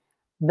see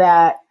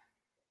that,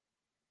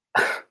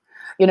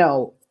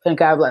 and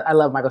God, I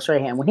love Michael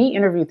Strahan. When he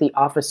interviewed the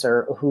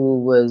officer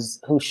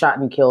who shot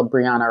and killed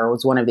Breonna, or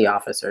was one of the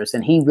officers,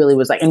 and he really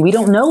was like, and we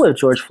don't know if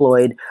George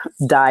Floyd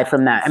died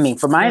from that. I mean,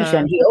 from my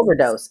understanding, he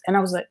overdosed. And I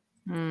was like,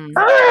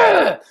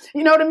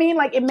 you know what I mean?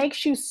 Like, it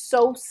makes you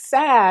so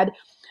sad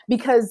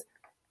because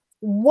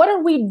what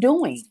are we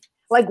doing?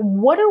 Like,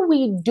 what are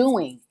we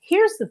doing?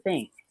 Here's the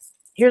thing.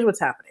 Here's what's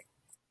happening.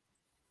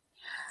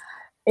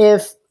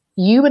 If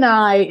you and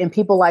I and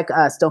people like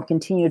us don't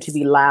continue to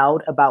be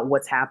loud about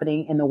what's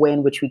happening in the way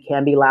in which we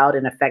can be loud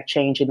and affect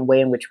change in the way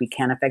in which we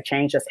can affect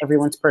change, that's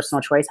everyone's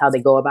personal choice, how they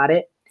go about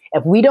it.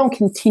 If we don't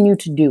continue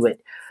to do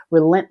it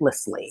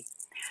relentlessly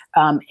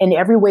in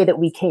every way that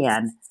we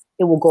can,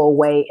 it will go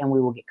away and we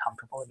will get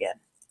comfortable again.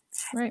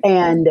 Right.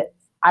 And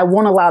I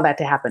won't allow that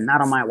to happen, not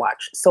on my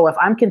watch. So if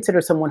I'm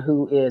considered someone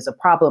who is a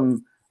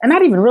problem, and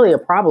not even really a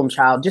problem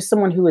child, just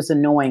someone who is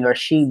annoying, or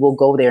she will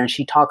go there and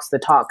she talks the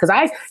talk.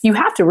 Because you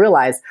have to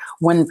realize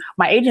when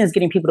my agent is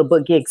getting people to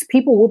book gigs,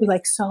 people will be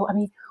like, so, I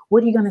mean,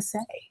 what are you going to say?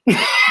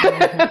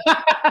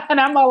 And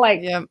I'm all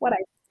like,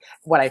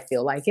 what I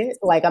feel like it.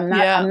 Like, I'm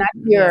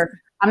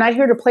not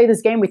here to play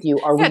this game with you.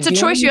 It's a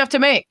choice you have to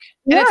make.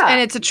 And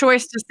it's a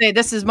choice to say,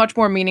 this is much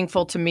more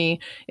meaningful to me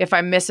if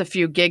I miss a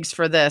few gigs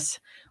for this,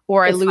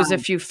 or I lose a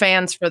few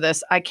fans for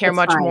this. I care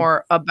much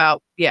more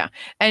about,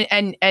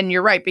 And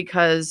you're right,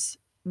 because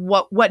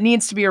what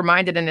needs to be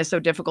reminded, and is so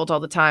difficult all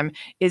the time,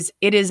 is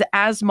it is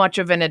as much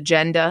of an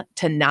agenda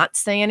to not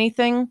say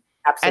anything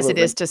as it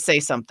is to say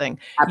something.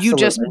 Absolutely. You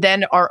just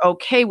then are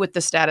okay with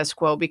the status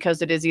quo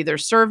because it is either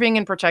serving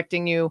and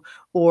protecting you,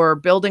 or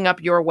building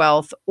up your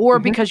wealth, or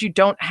because you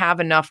don't have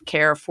enough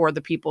care for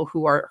the people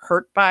who are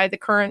hurt by the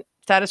current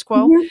status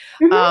quo.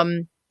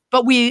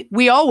 But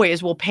we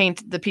always will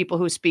paint the people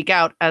who speak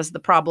out as the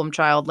problem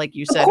child, like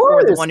you said,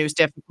 or the one who's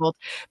difficult,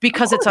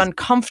 because it's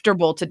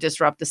uncomfortable to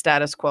disrupt the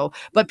status quo.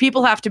 But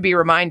people have to be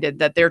reminded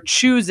that they're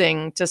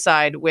choosing to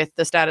side with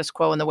the status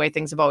quo and the way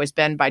things have always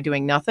been by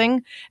doing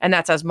nothing. And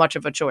that's as much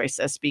of a choice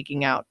as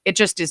speaking out. It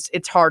just is,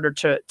 it's harder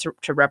to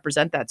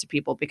represent that to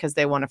people because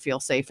they want to feel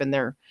safe in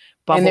their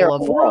bubble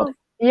of world.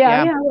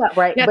 Yeah,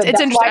 right. Yeah, it's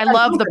interesting. I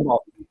love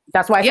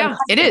that's why.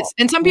 It is.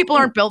 And some people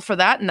aren't built for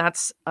that. And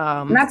that's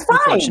fine.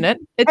 Unfortunate.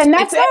 I don't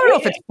know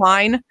if it's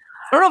fine. I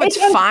don't know if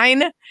it's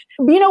fine.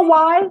 You know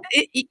why?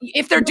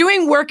 If they're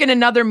doing work in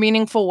another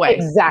meaningful way,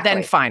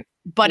 then fine.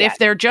 But if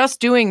they're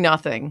just doing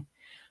nothing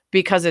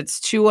because it's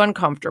too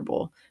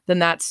uncomfortable, then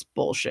that's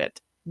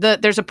bullshit.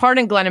 There's a part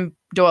in Glennon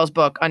Doyle's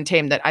book,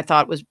 Untamed, that I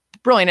thought was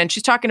brilliant. And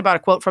she's talking about a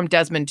quote from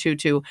Desmond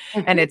Tutu.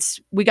 And it's,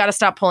 we got to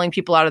stop pulling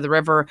people out of the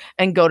river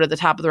and go to the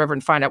top of the river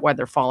and find out why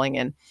they're falling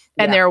in.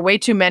 And there are way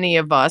too many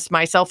of us,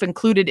 myself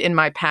included in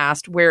my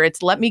past, where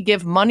it's, let me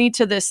give money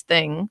to this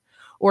thing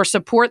or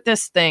support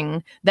this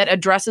thing that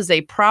addresses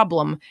a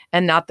problem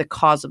and not the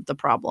cause of the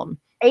problem.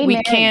 Amen.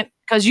 We can't,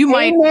 because you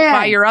might,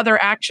 by your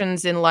other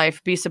actions in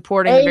life, be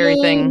supporting the very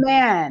thing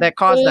that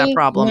caused that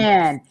problem.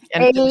 And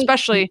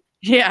especially,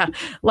 a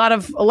lot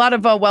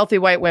of wealthy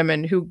white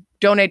women who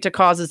donate to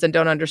causes and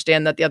don't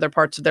understand that the other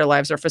parts of their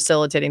lives are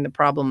facilitating the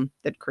problem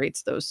that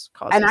creates those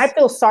causes. And I don't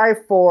feel sorry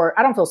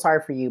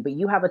for you, but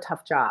you have a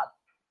tough job.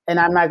 And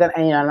I'm not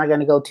going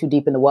to go too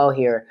deep in the well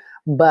here,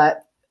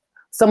 but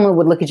someone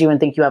would look at you and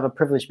think you have a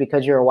privilege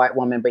because you're a white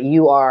woman, but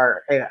you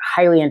are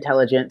highly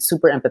intelligent,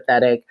 super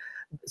empathetic,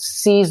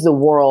 sees the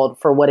world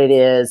for what it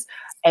is,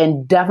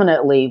 and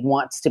definitely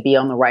wants to be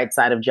on the right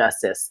side of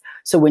justice.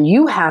 So when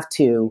you have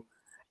to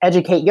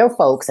educate your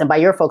folks, and by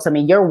your folks, I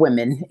mean your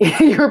women,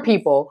 your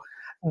people,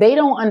 they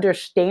don't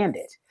understand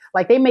it.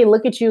 Like, they may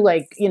look at you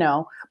like,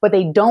 but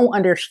they don't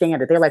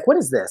understand it. They're like, what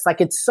is this? Like,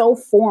 it's so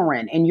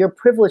foreign and you're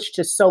privileged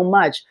to so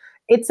much.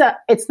 It's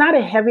not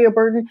a heavier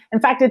burden. In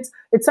fact, it's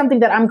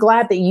something that I'm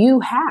glad that you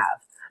have,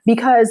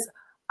 because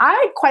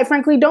I, quite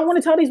frankly, don't want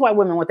to tell these white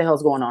women what the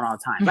hell's going on all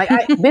the time. Like,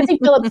 Busy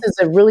Phillips is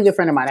a really good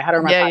friend of mine. I had her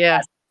on my podcast.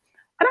 Yeah.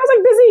 And I was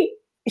like, Busy,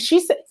 she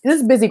said,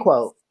 this is Busy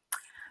quote,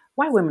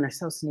 white women are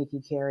so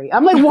sneaky, Carrie.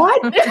 I'm like,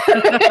 what? And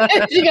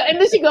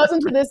then she goes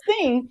into this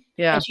thing.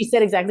 Yeah. And she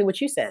said exactly what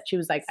you said. She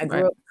was like, I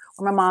grew up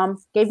where my mom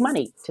gave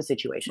money to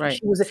situations.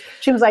 Right.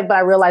 She was like, but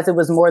I realized it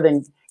was more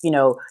than,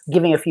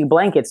 giving a few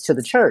blankets to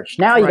the church.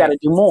 Now you got to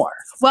do more.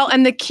 Well,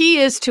 and the key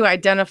is to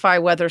identify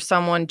whether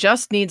someone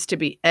just needs to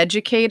be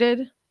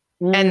educated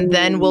and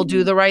then will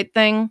do the right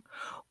thing,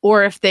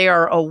 or if they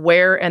are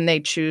aware and they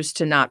choose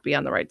to not be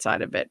on the right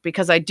side of it.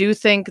 Because I do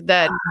think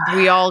that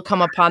we all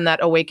come upon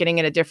that awakening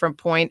at a different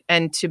point,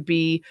 and to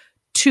be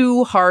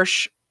too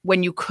harsh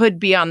when you could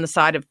be on the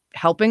side of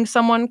helping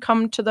someone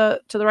come to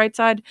the right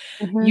side,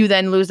 you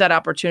then lose that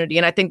opportunity.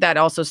 And I think that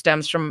also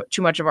stems from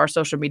too much of our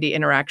social media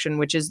interaction,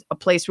 which is a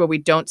place where we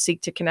don't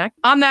seek to connect.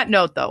 On that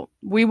note, though,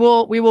 we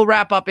will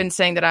wrap up in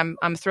saying that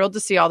I'm thrilled to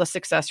see all the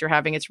success you're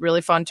having. It's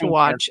really fun to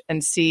watch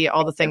and see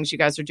all the things you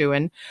guys are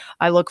doing.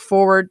 I look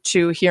forward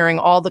to hearing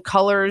all the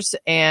colors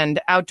and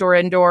outdoor,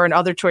 indoor, and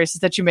other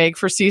choices that you make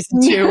for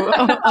season 2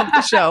 of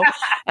the show,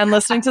 and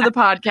listening to the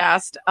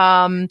podcast.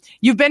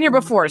 You've been here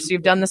before, so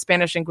you've done the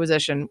Spanish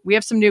Inquisition. We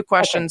have some new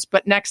questions,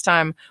 but next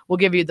time we'll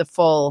give you the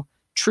full,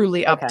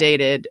 truly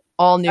updated,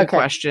 all new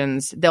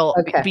questions. They'll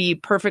be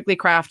perfectly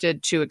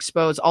crafted to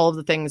expose all of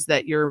the things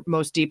that you're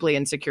most deeply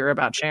insecure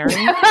about sharing.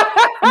 I'm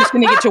just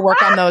going to get to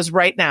work on those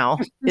right now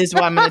is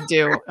what I'm going to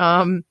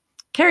do.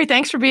 Carrie,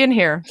 thanks for being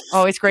here.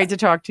 Always great to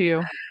talk to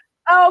you.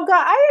 Oh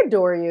God, I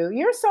adore you.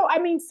 You're so,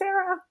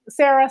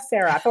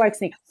 Sarah. I feel like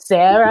saying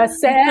Sarah.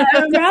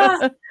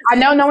 I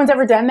know no one's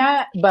ever done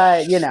that,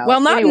 but Well,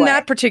 not anyway. In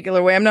that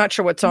particular way. I'm not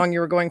sure what song you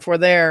were going for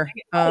there.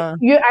 I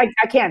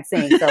can't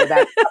sing, so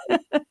that's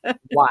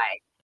why.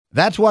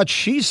 That's what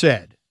she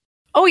said.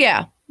 Oh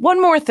yeah.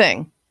 One more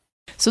thing.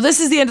 So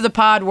this is the end of the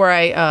pod where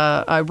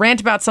I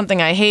rant about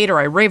something I hate or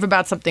I rave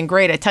about something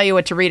great. I tell you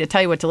what to read. I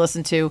tell you what to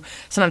listen to.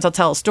 Sometimes I'll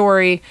tell a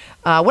story,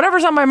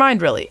 whatever's on my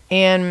mind, really.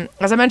 And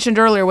as I mentioned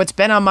earlier, what's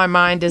been on my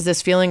mind is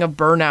this feeling of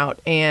burnout,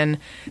 and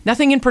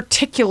nothing in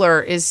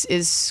particular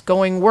is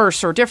going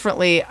worse or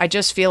differently. I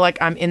just feel like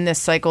I'm in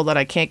this cycle that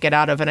I can't get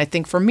out of. And I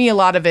think for me, a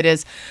lot of it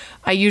is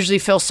I usually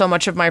fill so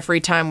much of my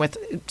free time with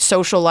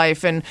social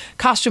life and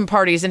costume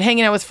parties and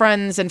hanging out with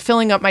friends and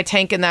filling up my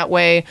tank in that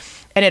way.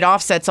 And it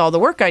offsets all the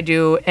work I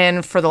do.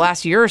 And for the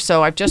last year or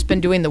so, I've just been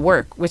doing the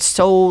work with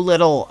so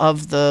little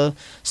of the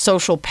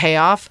social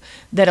payoff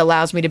that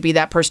allows me to be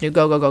that person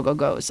who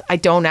goes. I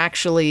don't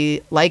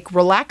actually like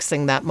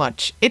relaxing that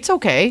much. It's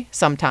okay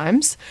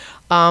sometimes.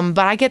 But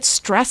I get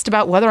stressed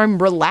about whether I'm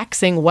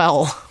relaxing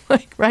well.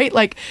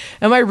 Like,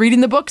 am I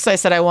reading the books I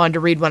said I wanted to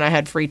read when I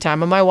had free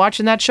time? Am I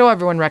watching that show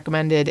everyone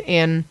recommended?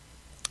 And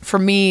for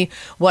me,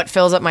 what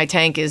fills up my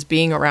tank is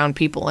being around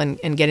people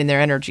and getting their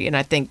energy. And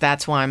I think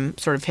that's why I'm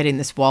sort of hitting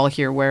this wall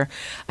here where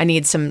I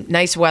need some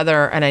nice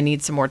weather and I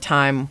need some more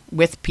time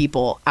with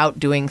people out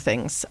doing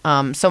things.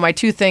 So my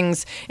two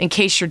things, in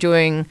case you're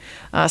doing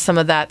some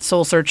of that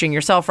soul searching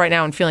yourself right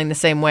now and feeling the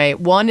same way.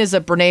 One is a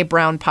Brene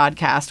Brown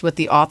podcast with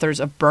the authors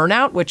of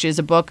Burnout, which is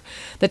a book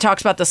that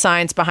talks about the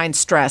science behind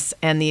stress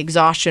and the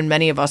exhaustion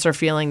many of us are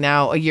feeling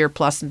now a year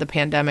plus into the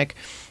pandemic,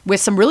 with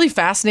some really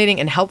fascinating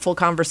and helpful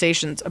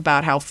conversations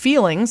about how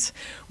feelings,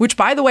 which,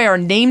 by the way, are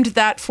named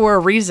that for a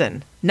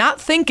reason,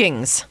 not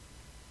thinkings,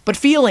 but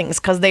feelings,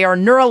 because they are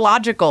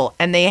neurological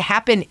and they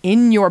happen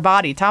in your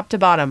body, top to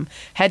bottom,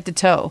 head to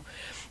toe.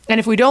 And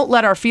if we don't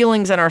let our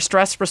feelings and our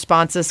stress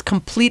responses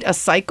complete a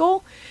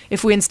cycle,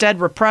 if we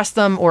instead repress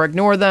them or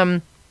ignore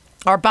them,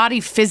 our body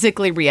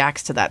physically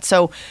reacts to that.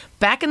 So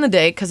back in the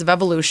day, because of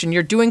evolution,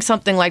 you're doing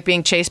something like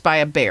being chased by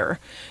a bear.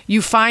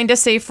 You find a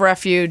safe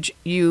refuge,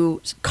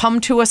 you come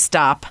to a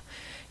stop,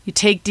 you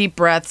take deep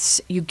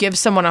breaths, you give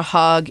someone a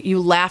hug, you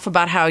laugh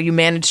about how you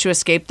managed to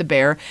escape the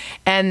bear,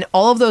 and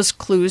all of those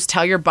clues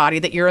tell your body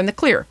that you're in the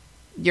clear.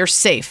 You're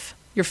safe.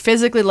 You're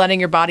physically letting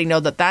your body know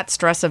that that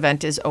stress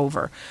event is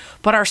over.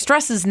 But our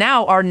stresses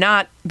now are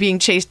not being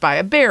chased by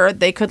a bear.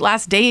 They could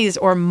last days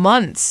or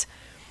months.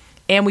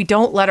 And we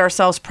don't let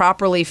ourselves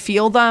properly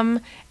feel them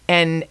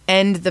and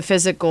end the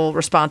physical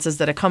responses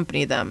that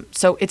accompany them.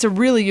 So it's a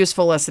really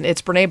useful listen.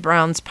 It's Brene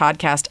Brown's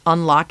podcast,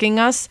 Unlocking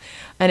Us.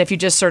 And if you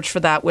just search for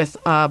that with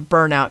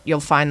Burnout, you'll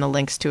find the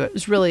links to it.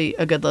 It's really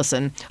a good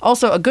listen.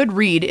 Also, a good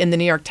read in the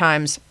New York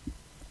Times.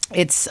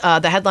 It's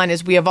the headline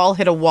is We Have All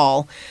Hit a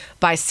Wall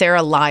by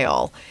Sarah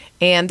Lyall.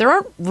 And there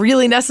aren't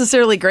really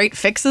necessarily great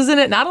fixes in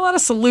it, not a lot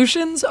of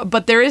solutions,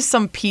 but there is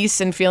some peace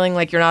in feeling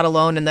like you're not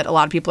alone and that a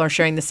lot of people are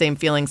sharing the same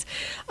feelings.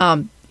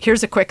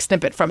 Here's a quick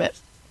snippet from it.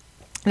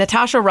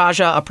 Natasha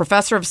Raja, a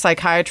professor of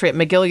psychiatry at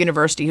McGill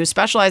University who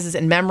specializes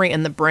in memory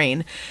and the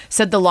brain,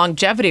 said the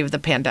longevity of the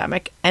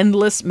pandemic,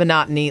 endless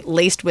monotony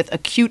laced with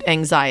acute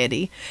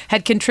anxiety,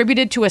 had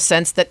contributed to a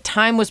sense that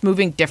time was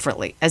moving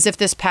differently, as if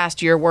this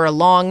past year were a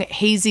long,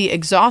 hazy,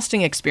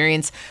 exhausting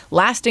experience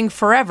lasting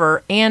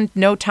forever and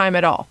no time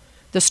at all.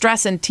 The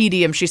stress and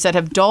tedium, she said,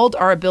 have dulled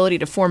our ability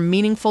to form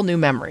meaningful new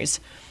memories.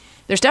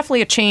 There's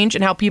definitely a change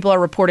in how people are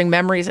reporting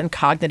memories and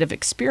cognitive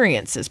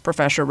experiences,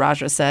 Professor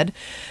Raja said.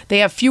 They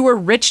have fewer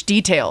rich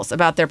details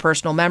about their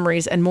personal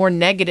memories and more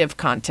negative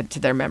content to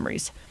their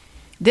memories.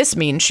 This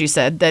means, she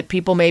said, that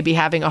people may be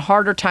having a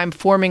harder time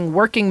forming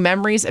working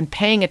memories and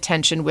paying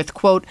attention with,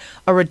 quote,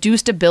 a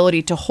reduced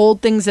ability to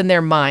hold things in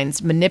their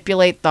minds,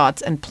 manipulate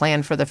thoughts, and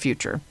plan for the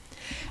future.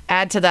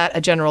 Add to that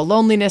a general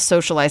loneliness,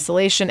 social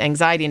isolation,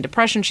 anxiety, and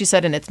depression, she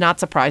said, and it's not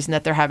surprising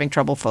that they're having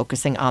trouble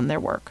focusing on their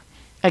work.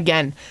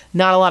 Again,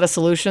 not a lot of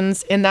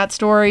solutions in that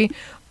story,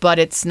 but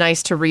it's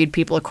nice to read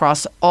people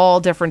across all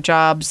different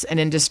jobs and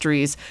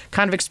industries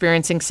kind of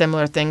experiencing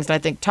similar things. And I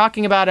think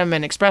talking about them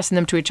and expressing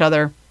them to each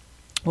other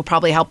will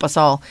probably help us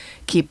all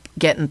keep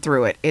getting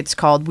through it. It's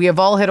called We Have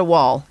All Hit a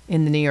Wall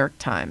in the New York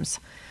Times.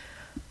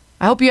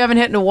 I hope you haven't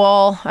hit a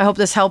wall. I hope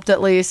this helped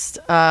at least.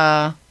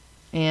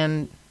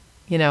 And,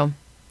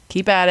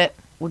 keep at it.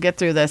 We'll get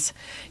through this.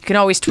 You can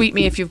always tweet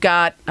me if you've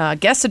got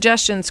guest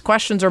suggestions,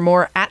 questions, or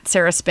more at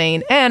Sarah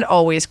Spain. And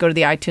always go to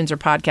the iTunes or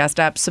podcast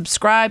app.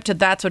 Subscribe to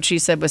That's What She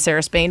Said with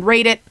Sarah Spain.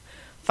 Rate it.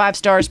 5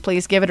 stars,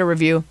 please. Give it a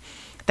review.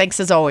 Thanks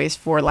as always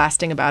for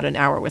lasting about an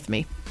hour with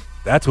me.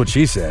 That's what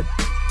she said.